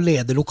ned, det er jo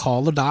ledige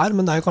lokaler der,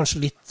 men det er jo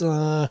kanskje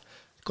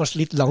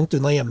litt langt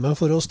unna hjemme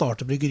for å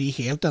starte bryggeri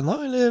helt ennå,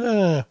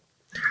 eller?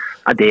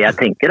 Det jeg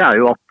tenker er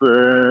jo at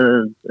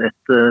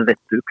et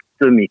vettbrukt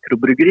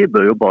mikrobryggeri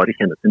bør jo bare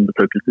kjenne sin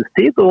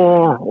besøkelsestid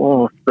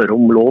og spørre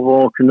om lov å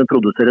kunne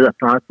produsere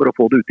dette her for å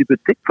få det ut i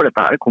butikk, for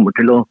dette her kommer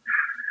til å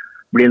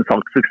bli en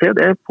salgssuksess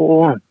det på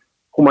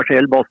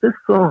kommersiell basis,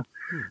 så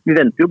vi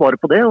venter jo bare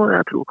på det, og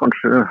jeg tror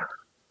kanskje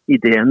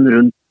ideen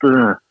rundt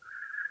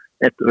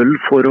et øl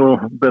for å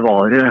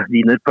bevare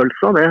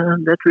wienerpølsa,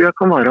 det tror jeg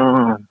kan være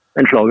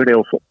en slager det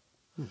også.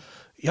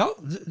 Ja,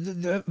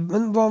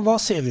 men hva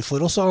ser vi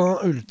for oss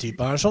av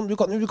øltype her? Sånn? Du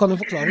kan jo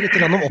forklare litt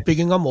om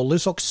oppbygging av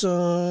Mollysocks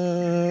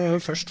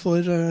først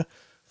for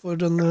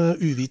den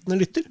uvitende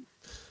lytter.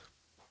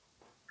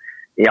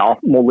 Ja,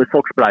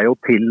 Mollysocks ble jo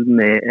til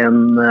med en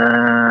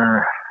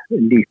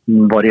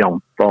liten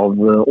variant av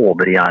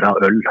overgjæra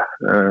øl.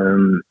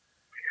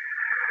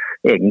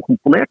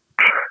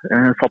 Egenkomponert,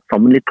 satt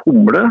sammen litt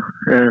humle,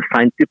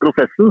 sent i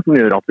prosessen, som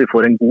gjør at vi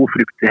får en god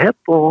fruktighet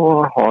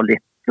og har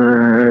litt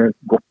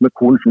godt med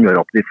korn, som gjør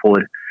at vi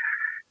får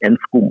en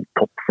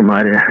skumtopp som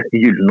er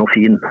gyllen og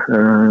fin.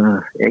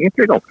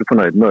 Egentlig ganske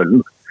fornøyd med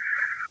ølen.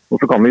 Og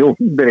så kan vi jo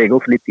bevege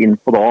oss litt inn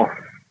på da,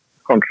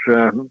 kanskje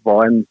hva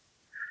en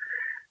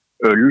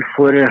øl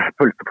for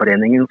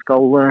Pølseforeningen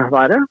skal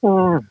være,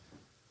 og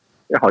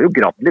jeg har jo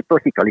gravd litt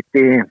og kikket litt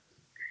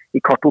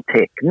i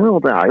kartotekene, og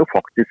det er jo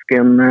faktisk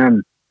en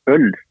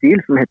ølstil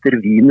som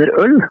heter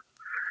wienerøl,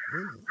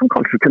 som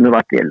kanskje kunne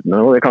vært gjeldende.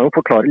 Og jeg kan jo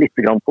forklare litt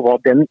på hva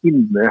den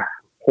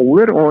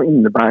inneholder og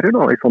innebærer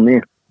da, i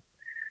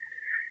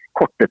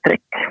korte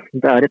trekk.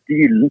 Det er et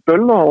gyllent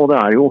øl, da, og det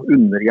er jo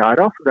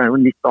undergjæra, så det er jo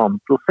en litt annen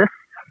prosess.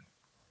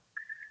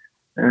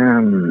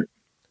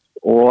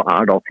 Og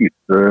er da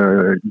type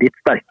litt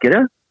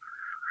sterkere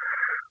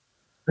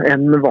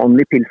enn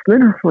vanlig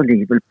pilsner, så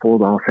ligger vel på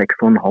da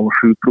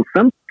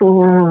 6,5-7%,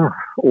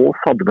 og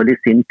hadde vel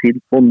i sin tid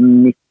på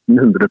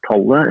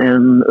 1900-tallet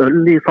en øl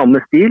i samme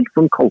stil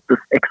som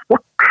kaltes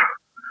Eksport,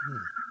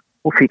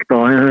 og fikk da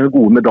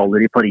gode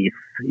medaljer i Paris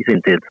i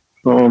sin tid.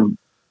 Så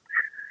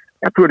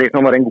jeg tror det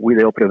kan være en god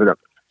idé å prøve den.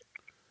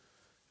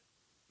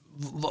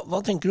 Hva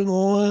tenker du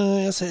nå?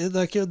 Jeg ser, det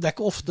er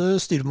ikke ofte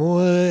Styrmo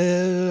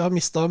har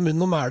mistet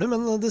munn og mæle,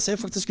 men det ser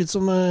faktisk ut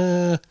som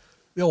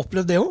vi har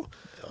opplevd det også.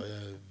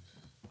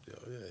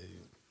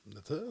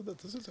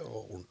 Dette synes jeg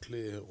var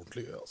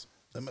ordentlig gøy, altså.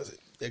 Det må jeg si.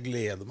 Jeg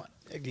gleder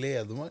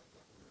meg.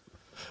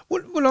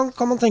 Hvor langt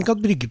kan man tenke at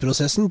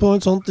bryggeprosessen på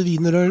et sånt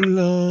wienerøl,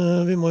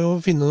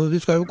 vi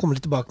skal jo komme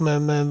litt tilbake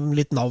med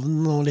litt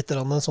navn og litt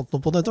sånt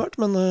noe på det etter hvert,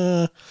 men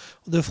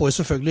det får jo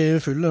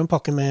selvfølgelig full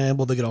pakke med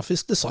både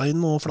grafisk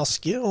design og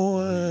flaske, og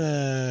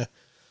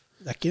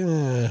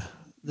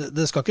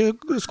det skal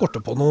ikke skorte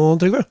på noe,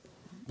 Trygve.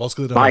 Hva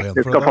skal dere ha igjen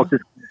for det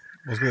der?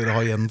 Hva skal dere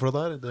ha igjen for det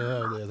der? Det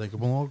er det jeg tenker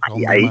på nå.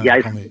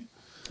 Kan vi...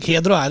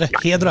 Heder og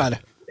ære.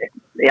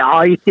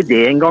 Ja, ikke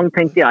det engang,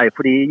 tenkte jeg,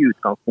 fordi i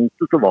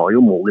utgangspunktet så var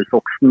jo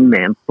Mollysocksen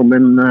ment som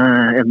en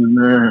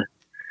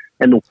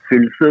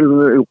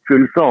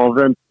oppfyllelse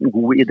av en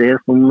god idé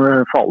som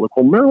Fale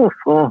kom med, og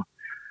så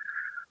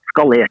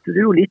skalerte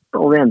det jo litt,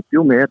 og vi endte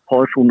jo med et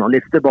par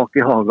journalister bak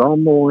i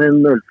hagen og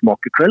en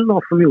ølsmakekveld da,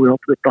 som gjorde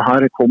at dette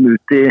her kom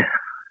ut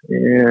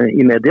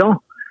i media,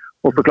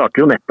 og så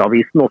klarte jo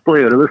nettavisen også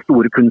å gjøre det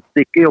store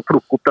kunststykket og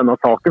plukke opp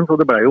denne saken, så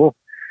det ble jo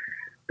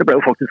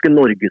faktisk en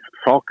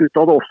Norgessak ut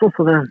av det også,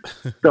 så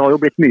det har jo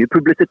blitt mye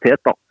publisitet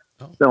da.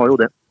 Det har jo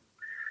det.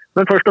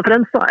 Men først og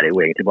fremst så er det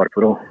jo egentlig bare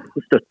for å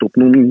støtte opp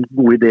noen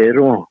gode ideer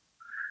og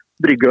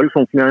brygge øl,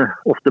 sånn som jeg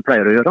ofte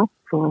pleier å gjøre.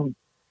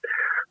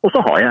 Og så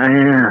har jeg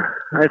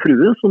en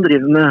frue som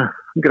driver med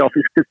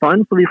grafisk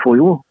design, så vi får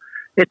jo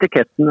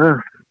etikettene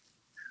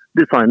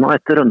designet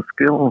etter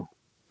ønske, og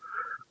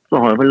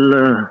så har vel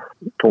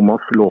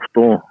Thomas lovt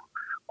å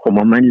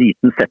komme med en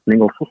liten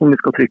setning også, som vi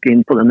skal trykke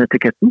inn på den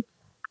etiketten.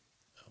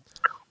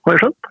 Har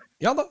jeg skjønt?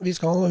 Ja da, vi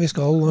skal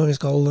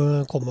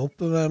komme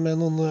opp med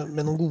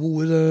noen gode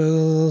ord,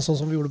 sånn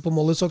som vi gjorde på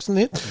Mollysocksen.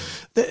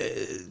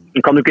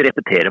 Kan du ikke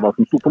repetere hva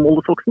som stod på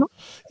Mollysocksen da?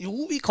 Jo,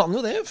 vi kan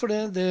jo det, for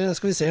det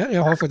skal vi se.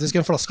 Jeg har faktisk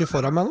en flaske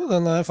foran meg nå,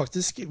 den er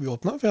faktisk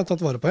uåpnet, for jeg har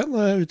tatt vare på en,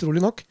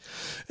 utrolig nok.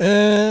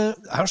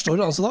 Her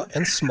står det altså da,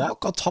 en smak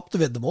av tapt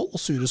veddemål og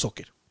sure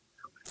sokker.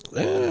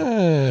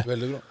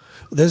 Veldig bra.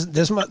 Det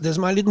som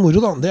er litt moro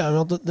da, det er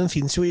jo at den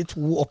finnes jo i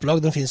to opplag.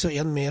 Den finnes jo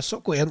en med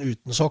sokk og en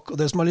uten sokk. Og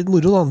det som er litt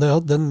moro da, det er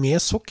at den med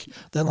sokk,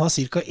 den har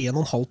ca.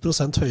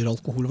 1,5% høyere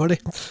alkoholverdi.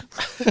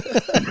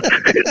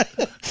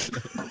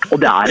 Og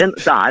det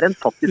er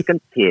faktisk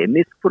en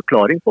kjemisk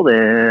forklaring på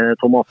det,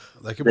 Thomas.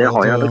 Det er ikke Det bare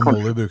har jeg vel at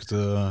kanskje. Molly brukte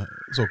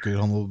sokker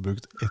han hadde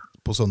brukt ett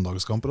på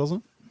søndagskamper, altså?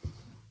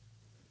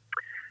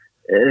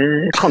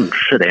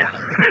 Kanskje det.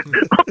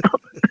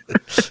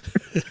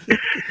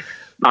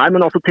 Nei,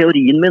 men altså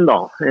teorien min da,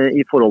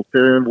 i forhold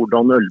til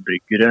hvordan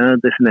ølbryggere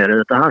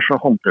definerer dette her, så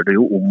handler det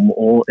jo om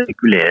å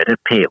regulere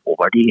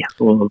pH-verdi.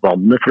 Så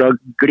vannet fra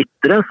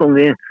glittere som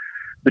vi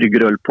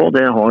brygger øl på,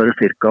 det har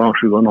ca.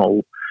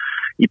 7,5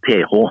 i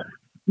pH.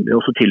 Ved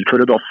å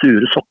tilføre da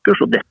sure sokker,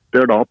 så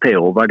detter da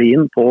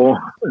pH-verdien på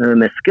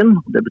mesken.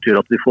 Det betyr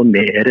at vi får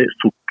mer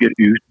sukker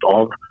ut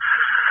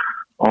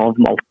av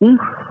malten,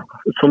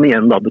 som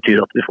igjen da betyr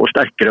at vi får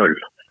sterkere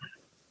øl.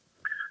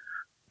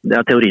 Det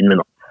er teorien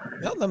min da.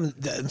 Ja, nei, men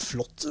det er en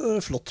flott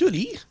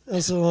teori.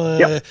 Altså,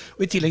 Ja.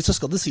 Og i tillegg så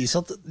skal det sies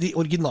at de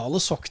originale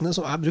sokkene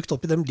som er brukt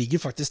oppi dem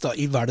ligger faktisk da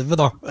i hvelvet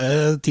da,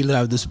 til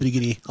Raudes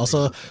bryggeri.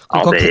 Altså,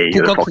 Ja, det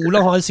gjør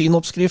Coca-Cola har sin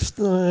oppskrift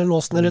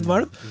låst ned i et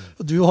hvelv.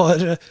 Du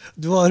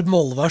har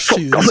Molværs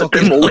sure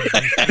sokker.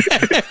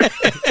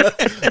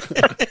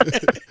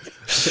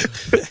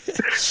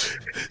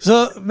 Så,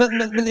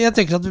 men jeg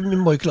tenker at vi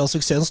må ikke la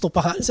suksessen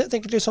stoppe her. Så jeg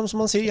tenker liksom som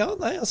man sier, ja,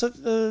 nei, altså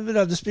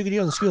Raudes bryggeri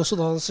ønsker jo også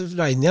da, så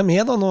regner jeg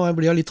med da, nå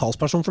blir jeg litt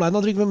talsperson for deg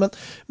da, Trygve,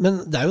 men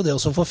det er jo det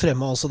også for å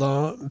fremme altså da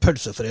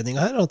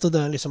pølseforeningen her, at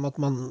det er liksom at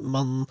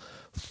man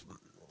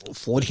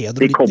får heder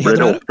og Vi litt kobler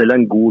heder og opp til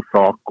en god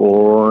sak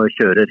og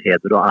kjører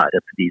heder og ære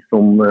til de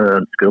som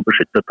ønsker å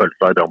beskytte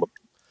pølsa i Drammen.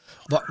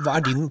 Hva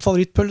er din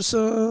favorittpølse,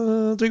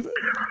 Trygve?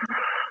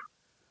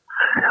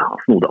 Ja,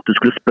 snodig at du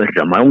skulle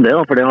spørre meg om det,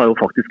 da, for det har jo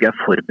faktisk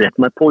jeg forberedt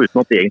meg på,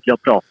 uten at jeg egentlig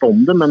har pratet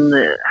om det, men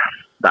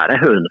det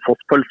er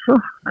Hønefoss-pølse.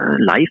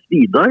 Leif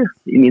Vidar.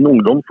 I min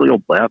ungdom så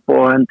jobbet jeg på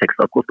en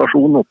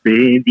Texaco-stasjon oppe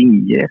i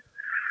Vinje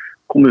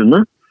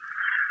kommune,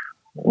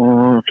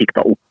 og fikk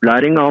da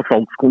opplæring av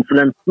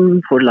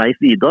salgskonsulenten for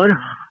Leif Vidar,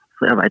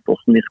 så jeg vet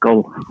hvordan vi skal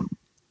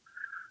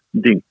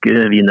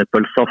dynke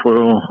wienerpølsa for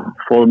å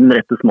få den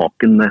rette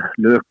smaken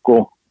med løk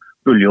og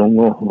buljong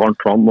og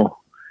varmt vann og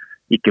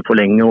ikke for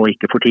lenge og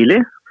ikke for tidlig.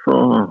 Så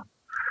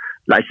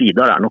Leif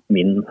Vidar er nok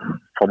min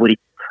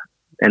favoritt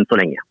enn så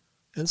lenge.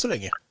 Enn så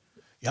lenge.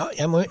 Ja,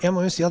 jeg må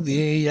jo si at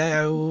jeg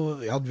er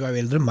jo, ja, du er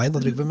jo eldre enn meg da,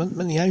 Trygve,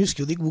 men jeg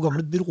husker jo de gode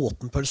gamle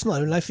Bråtenpølsene. Det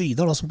er jo Leif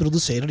Vidar da, som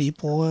produserer de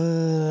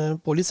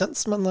på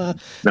lisens, men Ja.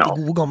 de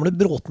gode gamle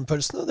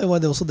Bråtenpølsene, det var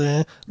det også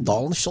det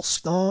Dalen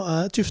Kiosk da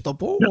er tufta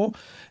på, og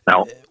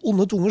Ja.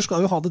 onde tunger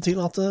skal jo ha det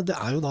til at det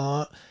er jo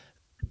da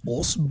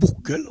Ås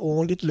bukkel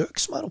og litt løk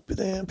som er oppi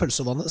det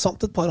pølsevannet,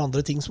 samt et par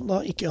andre ting som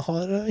da ikke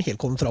har helt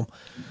kommet fram.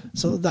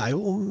 Så det er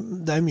jo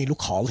mye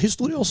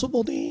lokalhistorie også,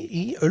 både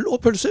i øl og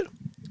pølser.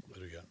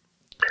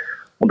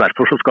 Og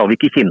derfor så skal vi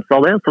ikke kimse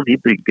av det, så vi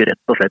brygger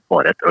rett og slett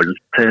bare et øl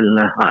til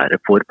ære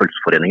for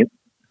pølseforeningen.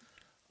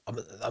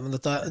 Ja, men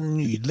dette er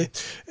nydelig.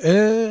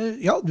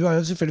 Ja, du er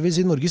jo selvfølgelig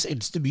i Norges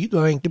eldste by.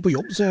 Du er jo egentlig på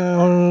jobb, så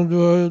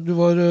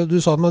du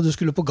sa til meg at du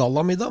skulle på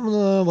gallamiddag,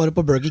 men var det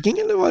på Burger King,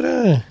 eller var det...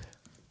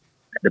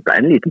 Det ble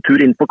en liten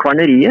tur inn på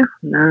kverneriet,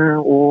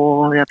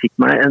 og jeg fikk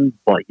meg en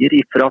bayer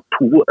fra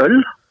 2 øl.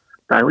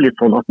 Det er jo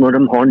litt sånn at når de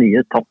har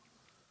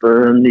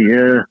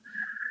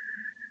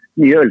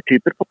nye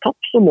øltyper på tapp,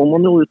 så må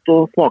man jo ut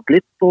og smake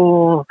litt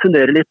og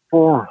fundere litt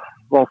på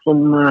hva som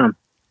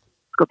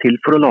skal til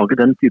for å lage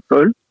den type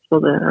øl.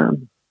 Så det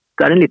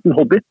er en liten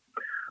hobby.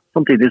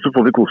 Samtidig så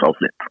får vi kose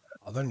oss litt.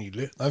 Ja, det er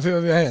nydelig. Nei, for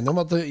vi er enige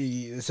om at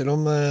selv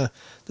om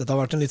dette har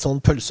vært en litt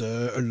sånn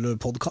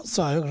pølseølpodcast,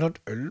 så er jo klart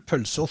øl,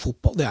 pølse og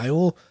fotball, det er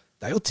jo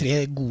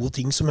 3 gode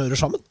ting som hører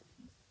sammen.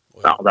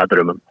 Ja, det er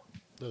drømmen.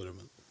 Det er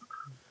drømmen.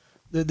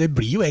 Det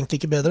blir jo egentlig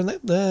ikke bedre enn det.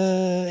 Det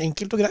er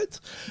enkelt og greit.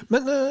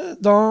 Men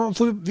da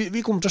får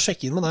vi kommer til å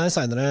sjekke inn med deg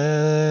senere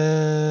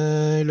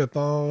i løpet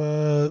av...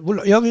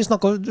 Ja, du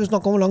snakket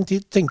om hvor lang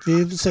tid tenkte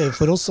vi se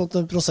for oss at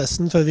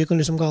prosessen før vi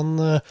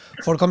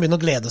folk kan begynne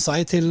å glede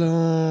seg til...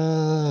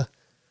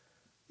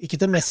 Ikke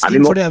til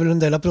mesking, for det er vel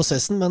en del av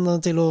prosessen, men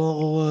til å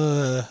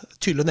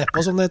tylle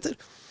neppe, som det heter.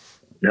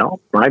 Ja,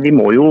 nei, vi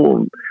må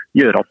jo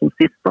gjøre som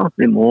sist da.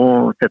 Vi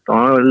må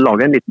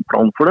lage en liten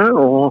plan for det,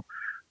 og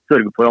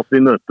sørge for at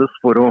vi møtes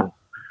for å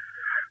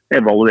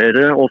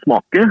evaluere og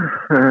smake.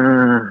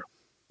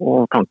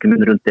 Og tanken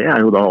min rundt det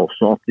er jo da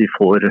også at vi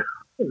får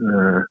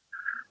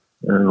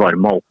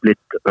varma opp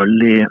litt øl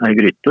i ei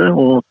gryte,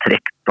 og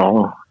trekk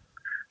da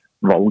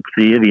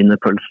valgfrie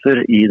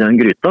wienerpølser i den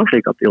gryta,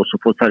 slik at vi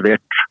også får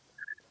servert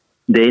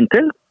det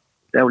inntil.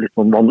 Det er jo litt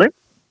sånn vanlig.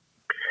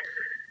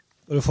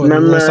 Når du får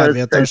en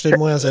servietter,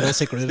 må jeg se deg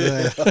sikler.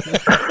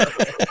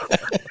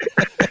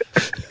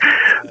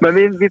 Men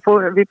vi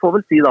får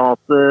vel si da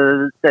at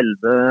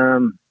selve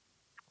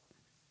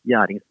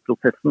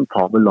gjæringsprosessen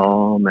tar vel da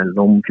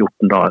mellom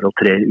 14 dager og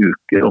 3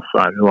 uker, og så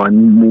er det jo en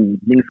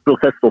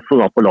modningsprosess også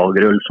da på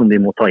lagerøl som vi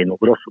må ta inn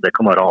over oss, og det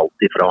kan være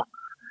alt fra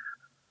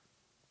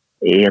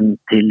 1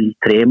 til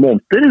 3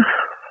 måneder.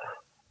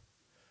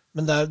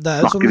 Men det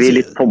er snakker vi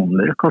litt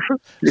sommer, kanskje?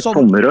 Litt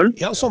sommerøl?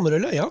 Ja,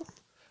 sommerøl, ja.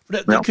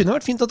 Det kunne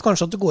vært fint at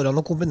kanskje at det går an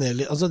å kombinere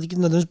litt, altså at det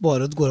ikke nødvendigvis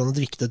bare går an å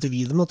drikke det til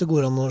vin, men at det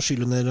går an å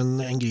skylle ned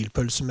en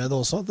grillpølse med det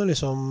også, at det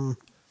liksom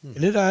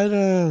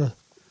Eller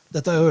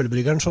dette jo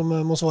ølbryggeren som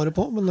må svare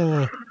på, men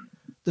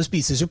det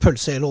spises jo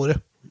pølse hele året.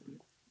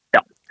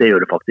 Ja, det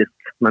gjør det faktisk.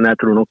 Men jeg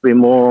tror nok vi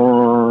må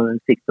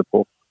sikte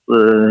på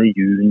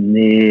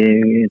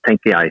juni,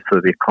 tenker jeg, før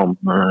vi kan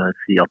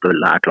si at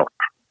ølet klart.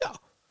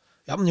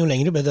 Ja, men jo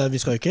lenger bedre. Vi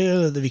skal jo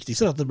ikke, det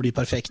viktigste at det blir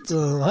perfekt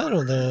her,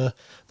 og det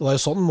var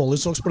jo sånn Molly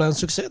Sox ble en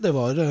suksess. Det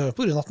var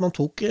på grunn av at man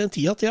tok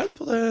tida til hjelp,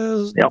 og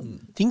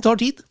ting tar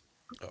tid.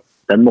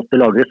 Den måtte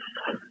lages.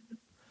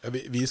 Ja,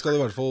 vi skal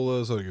i hvert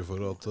fall sørge for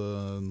at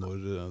når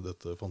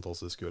dette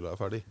fantastiske ølet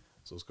ferdig,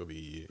 så skal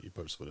vi i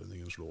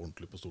Pølseforeningen slå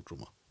ordentlig på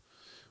stortromma.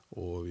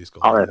 Og vi skal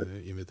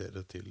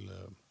invitere til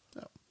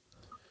Ja,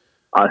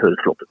 det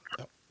høres flott ut.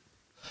 Ja.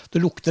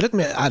 Det lukter et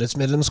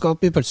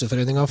æresmedlemskap i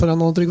Pølseforeningen for han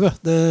nå, Trygve.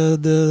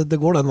 Det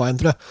går den veien,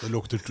 tror jeg. Det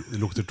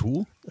lukter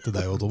to til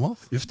deg og Thomas?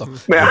 Uff da.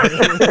 Ja.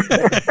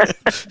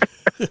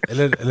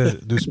 Eller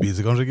du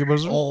spiser kanskje ikke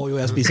pølser? Jo,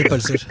 jeg spiser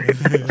pølser.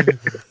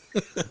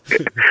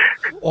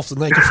 Ofte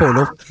når jeg ikke får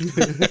lov.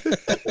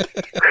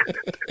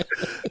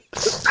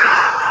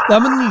 Nei,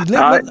 men nydelig.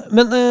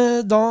 Men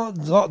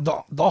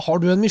da har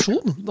du en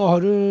misjon. Da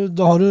har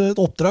du et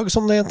oppdrag,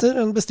 som det heter.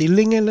 En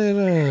bestilling, eller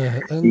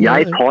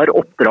Jeg tar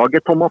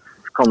oppdraget, Thomas,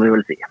 kan vi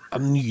vel si. Ja,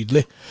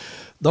 nydelig.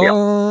 Da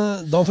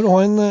får du ha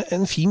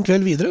en fin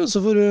kveld videre, så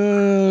får du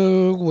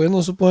gå inn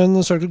også på en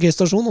Circle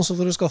K-stasjon, og så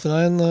får du skaffe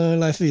deg en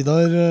Leif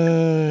Vidar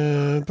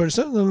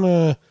pølse.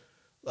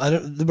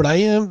 Det ble,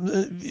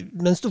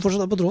 mens du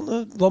fortsatt på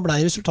tråden, hva ble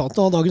resultatet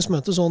av dagens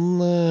møte sånn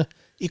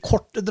i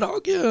korte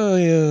drag,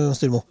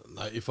 Styrmo?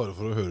 Nei, i fare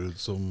for å høre ut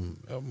som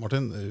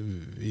Martin,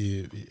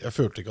 jeg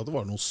følte ikke at det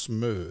var noe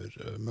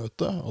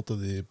smørmøte, at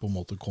de på en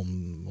måte kom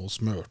og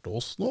smørte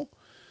oss nå.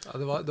 Ja,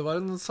 det var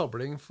en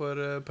sabling for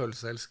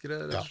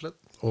pølseelskere, rett og slett.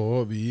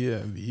 Og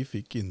vi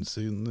fikk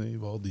innsyn i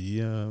hva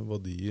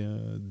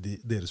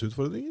deres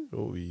utfordringer,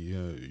 og vi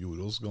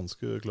gjorde oss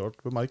ganske klart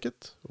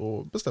bemerket,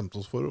 og bestemte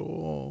oss for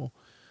å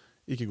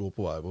ikke gå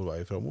på hver vår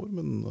vei fremover,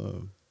 men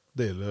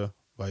dele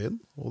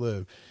veien. Og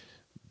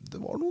det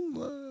var noen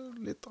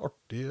litt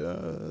artige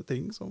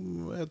ting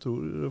som jeg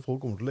tror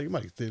folk kommer til å legge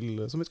merke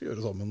til, som vi skal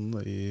gjøre sammen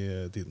i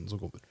tiden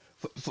som kommer.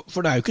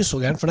 For det jo ikke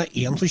så gærent, for det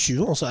 1 for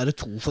 20, og så det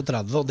 2 for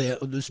 30,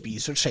 og du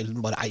spiser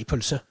sjelden bare ei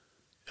pølse.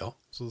 Ja,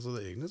 så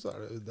egentlig så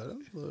det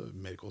en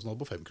merkostnad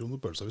på 5 kroner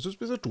pølse hvis du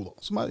spiser 2 da,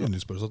 som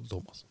yndlingspølsa til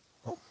Thomas.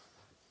 Ja.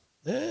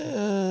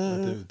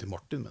 Til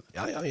Martin, mener jeg.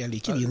 Ja, jeg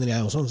liker viner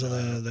jeg også, så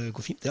det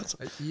går fint, det altså.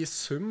 I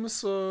sum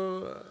så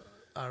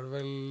det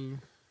vel,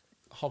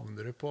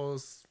 havner du på,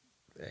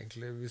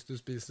 egentlig, hvis du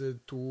spiser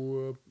 2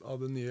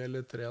 av det nye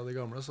eller 3 av de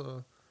gamle,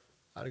 så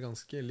det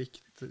ganske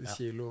likt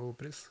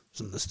kilopris.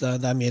 Så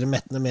det mer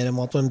mettende, mer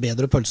mat og en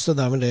bedre pølse,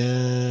 det vel det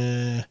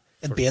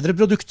et bedre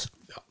produkt.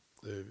 Ja,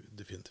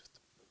 definitivt.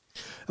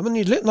 Ja, men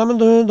nydelig. Nei,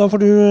 men da får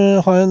du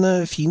ha en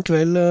fin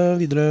kveld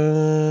videre,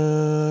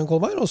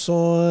 Kolberg, og så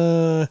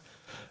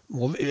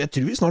jeg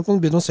tror vi snart må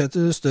begynne å se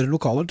til større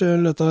lokaler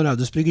til dette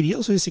Raudhus bryggeri,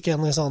 så hvis ikke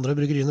en av disse andre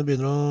bryggeriene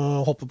begynner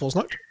å hoppe på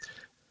snart.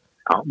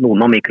 Ja,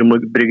 noen av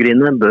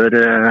mikrobryggeriene bør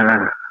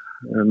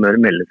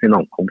melde sin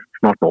ankomst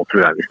snart nå,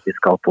 tror jeg, hvis vi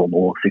skal få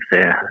noe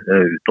suksess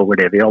utover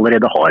det vi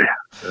allerede har.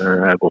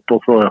 Godt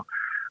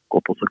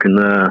også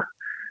kunne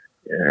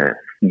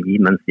smi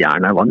mens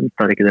jernet varmt,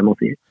 det ikke det man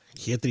sier?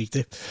 Helt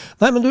riktig.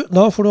 Nei, men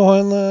da får du ha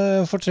en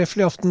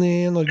fortreffelig aften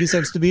i Norges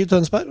eldste by,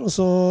 Tønsberg, og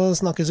så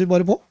snakkes vi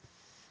bare på.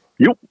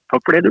 Jo,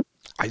 takk for det, du.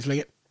 Hei så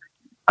lenge.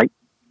 Hei.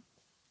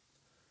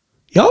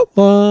 Ja,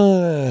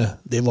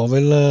 det var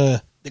vel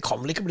det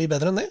kan vel ikke bli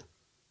bedre enn det?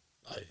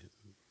 Nei,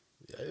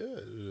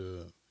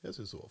 jeg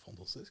synes det var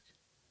fantastisk.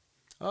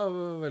 Ja, det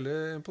var veldig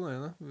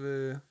imponerende.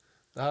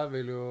 Det her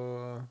vil jo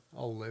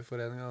alle i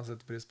foreningen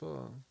sette pris på.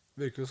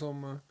 Det virker jo som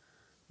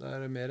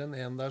det mer enn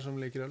en der som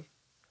liker øl.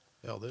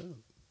 Ja, det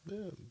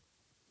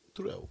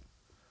tror jeg jo.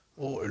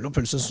 Og øl og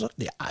pølse,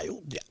 det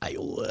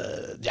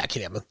er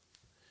kremen.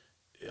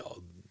 Ja,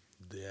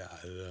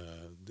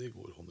 det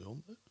går hånd i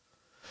hånd, det.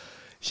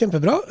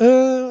 Kjempebra.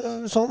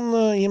 Sånn,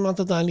 i og med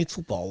at det en litt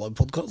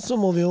fotballpodcast, så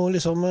må vi jo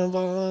liksom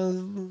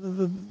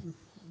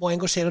hva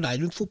engasjerer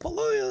deg rundt fotball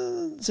da?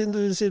 Siden du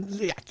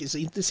ikke så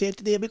interessert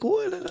i DBK,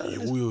 eller?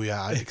 Jo,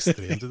 jeg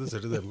ekstremt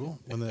interessert i DBK,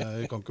 men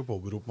jeg kan ikke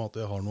påberope meg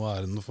at jeg har noe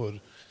ærend for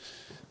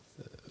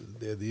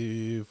det de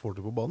får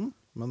til på banen.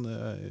 Men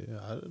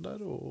jeg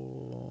der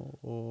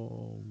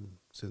og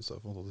synes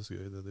det fantastisk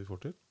gøy det de får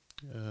til.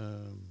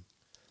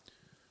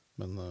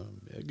 Men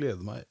jeg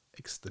gleder meg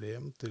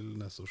ekstremt til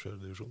neste års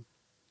divisjon.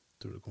 Jeg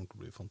tror det kommer til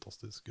å bli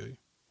fantastisk gøy.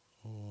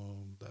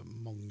 Og det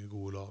mange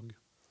gode lag.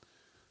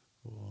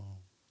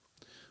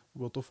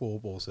 Og godt å få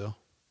opp Åsia.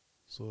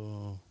 Så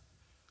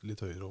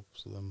litt høyere opp,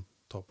 så de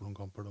taper noen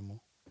kamper dem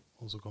også.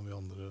 Og så kan vi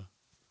andre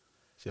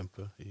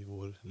kjempe i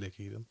vår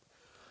lekegren.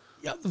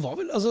 Ja, det var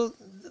vel, altså,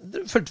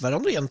 dere følte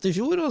hverandre jevnt i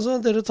fjor, altså,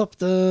 dere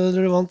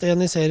vant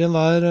en i serien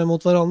hver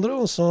mot hverandre,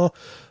 og så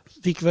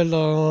fikk vel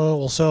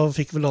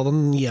da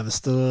den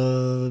gjeveste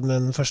med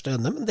den første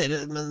ende,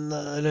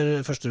 eller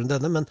første runde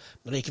ende, men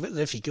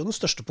dere fikk jo den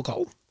største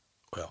pokalen.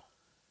 Ja.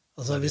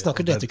 Altså, vi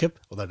snakker DT Cup.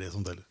 Og det det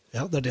som teller.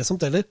 Ja, det det som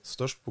teller.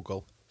 Størst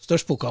pokal.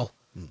 Størst pokal.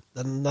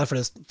 Den er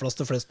plass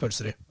til flest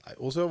pølser i. Nei,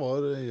 Åsia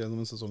var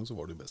gjennom en sesong så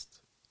var de best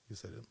i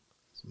serien.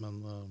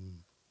 Men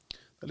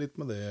det er litt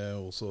med det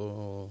også,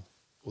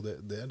 og det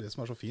er det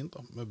som er så fint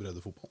da, med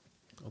breddefotball.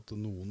 At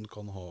noen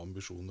kan ha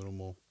ambisjoner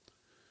om å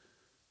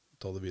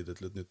ta det videre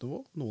til et nytt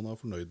nivå. Noen er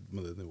fornøyd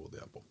med det nivået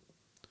de er på,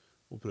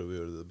 og prøver å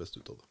gjøre det beste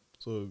ut av det.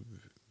 Så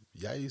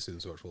jeg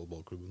synes i hvert fall at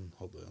ballklubben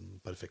hadde en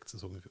perfekt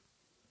sesong i fjor.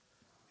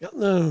 Ja,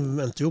 det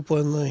endte jo på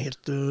en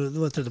helt... Det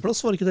var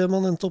tredjeplass, var ikke det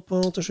man endte opp på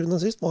til sjuende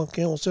sist, bak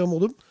Åsia og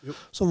Modum,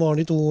 som var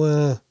de to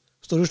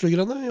store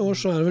sluggerne. I år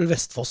så er det vel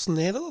Vestfossen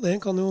nede, da. Det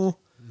kan jo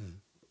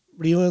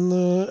bli jo en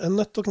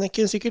nøtt å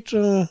knekke, sikkert.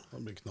 Det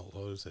blir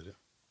knallhard serie.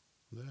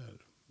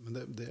 Men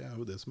det er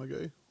jo det som er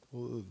gøy.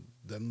 Og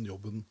den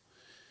jobben...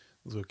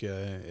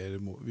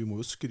 vi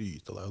må jo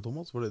skryte av deg,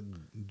 Thomas, for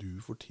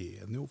du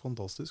fortjener jo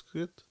fantastisk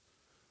skryt.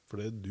 For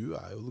du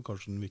er jo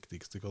kanskje den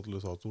viktigste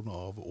katalysatoren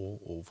av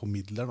og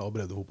formidleren av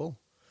breddefotball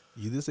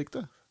i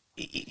distriktet.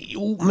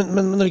 Jo,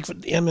 men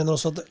jeg mener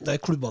også at det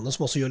er klubbene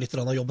som også gjør litt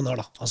av jobben her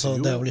da. Altså,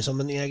 det er jo liksom,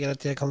 men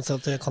jeg kan si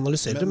at jeg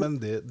kanaliserer det. Men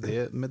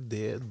med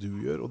det du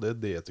gjør, og det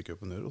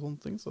DT-cupen gjør og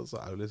sånne ting, så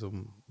er jo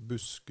liksom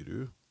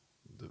Buskerud,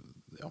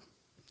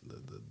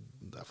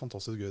 det er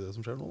fantastisk gøy det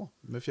som skjer nå da.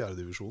 Med 4.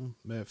 divisjon,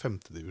 med 5.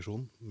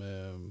 divisjon,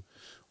 med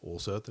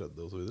Åsia 3.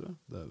 og så videre.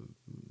 Det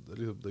er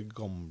liksom det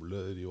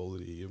gamle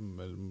rivaleriet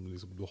mellom,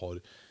 liksom, du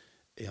har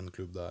en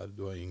klubb der,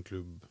 du har en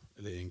klubb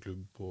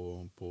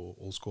på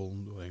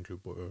Åskollen, du har en klubb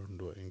på Ørn,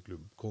 du har en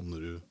klubb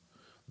Konnerud,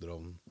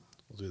 Dravn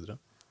og så videre.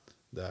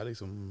 Det er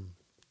liksom,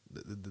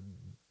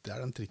 det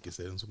er den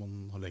trikkeserien som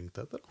man har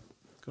lengtet etter,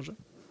 da, kanskje.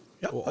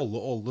 Ja. Og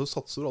alle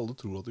satser, og alle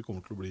tror at de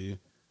kommer til å bli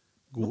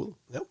gode.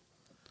 Ja.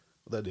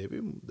 Og det er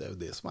jo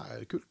det som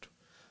er kult.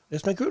 Det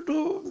som er kult,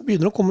 og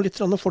begynner å komme litt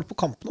folk på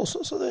kampen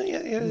også, så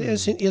jeg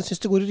synes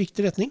det går i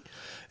riktig retning.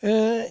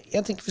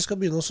 Jeg tenker vi skal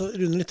begynne å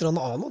runde litt av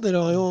nå.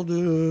 Du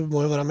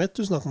må jo være med,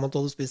 du snakker om at du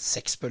hadde spist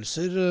 6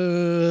 pølser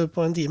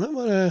på en time.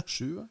 Var det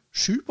 7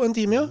 på en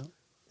time, ja?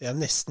 Det er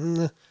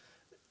nesten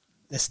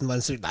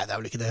verdensrekord. Nei, det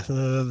er vel ikke det.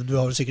 Du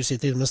har jo sikkert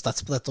sittet inne med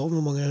stats på dette også.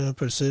 Hvor mange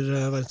pølser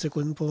er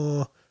verdensrekorden på...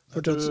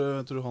 Jeg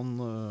tror han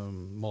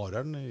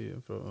Mareren i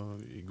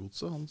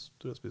Godset, han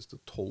tror jeg spiste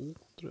 12,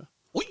 tror jeg.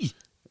 Oi!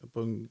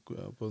 På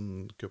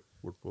en cup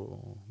bort på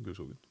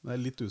Gulskogen. Jeg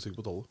er litt usikker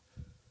på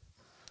tallet.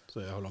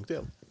 Så jeg har langt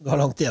igjen. Du har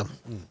langt igjen.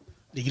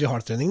 Ligger i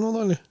hardtrening nå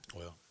da, eller?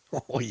 Åja.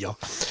 Åja.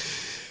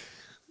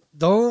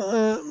 Da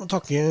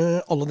takker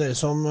jeg alle dere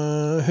som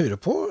hører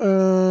på.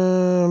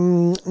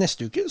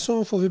 Neste uke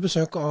så får vi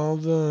besøk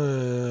av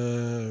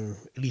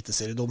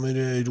eliteseriedommer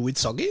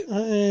Rohit Saggi.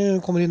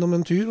 Kommer innom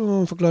en tur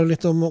og forklarer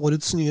litt om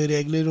årets nye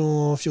regler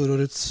og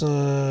fjorårets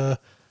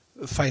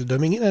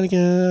feildømminger,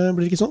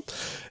 blir det ikke sånn?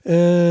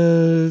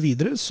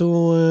 Videre så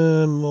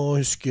må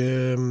huske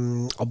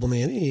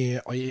abonnere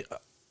i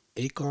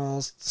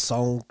Acast,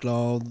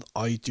 SoundCloud,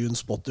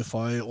 iTunes,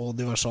 Spotify og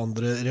diverse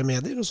andre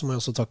remedier. Og så må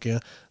jeg også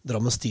takke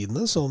Drammens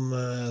Tidende som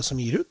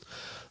gir ut.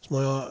 Så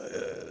må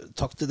jeg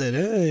takk til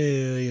dere,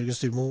 Jørgen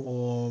Styrmo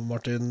og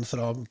Martin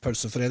fra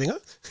Pølseforeningen.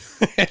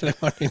 Eller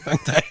Martin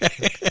langt der.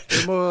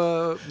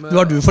 Du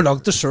har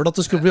forlangt det selv at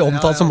du skulle bli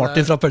omtalt som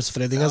Martin fra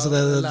Pølseforeningen. Ja,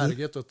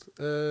 læregutt, vet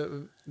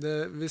du.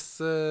 Hvis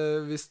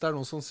det er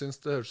noen som synes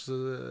det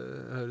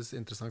høres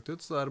interessant ut,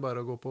 så er det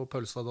bare å gå på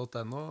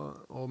pølsa.no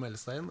og melde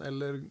seg inn,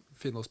 eller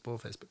finne oss på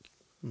Facebook.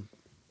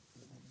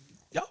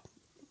 Ja.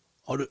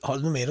 Har du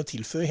noe mer å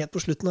tilføye helt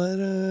på slutten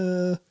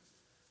her?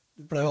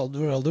 Du pleier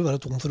aldri å være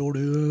tom for ord,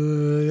 du,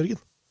 Jørgen.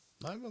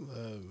 Nei, men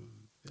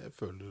jeg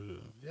føler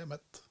jeg er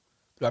mett.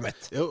 Du er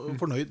mett? Jeg er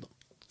fornøyd.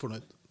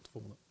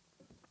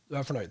 Du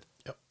er fornøyd?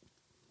 Ja.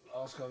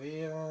 Da skal vi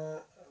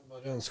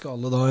bare ønske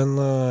alle da en...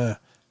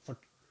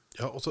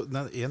 Ja, og så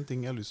en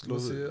ting jeg har lyst til å...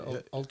 Si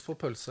alt for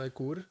pølsa i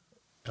kor.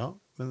 Ja,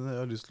 men jeg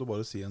har lyst til å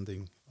bare si en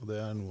ting, og det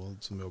er noe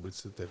som vi har blitt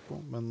sitert på,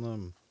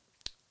 men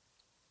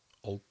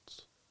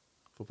alt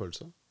for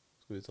pølsa,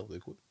 skal vi ta det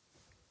i kor?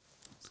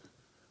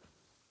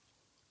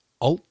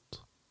 Alt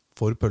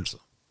for pølse.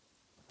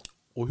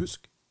 Og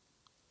husk,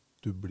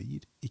 du blir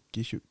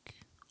ikke tjukk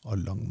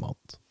av lang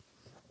mat.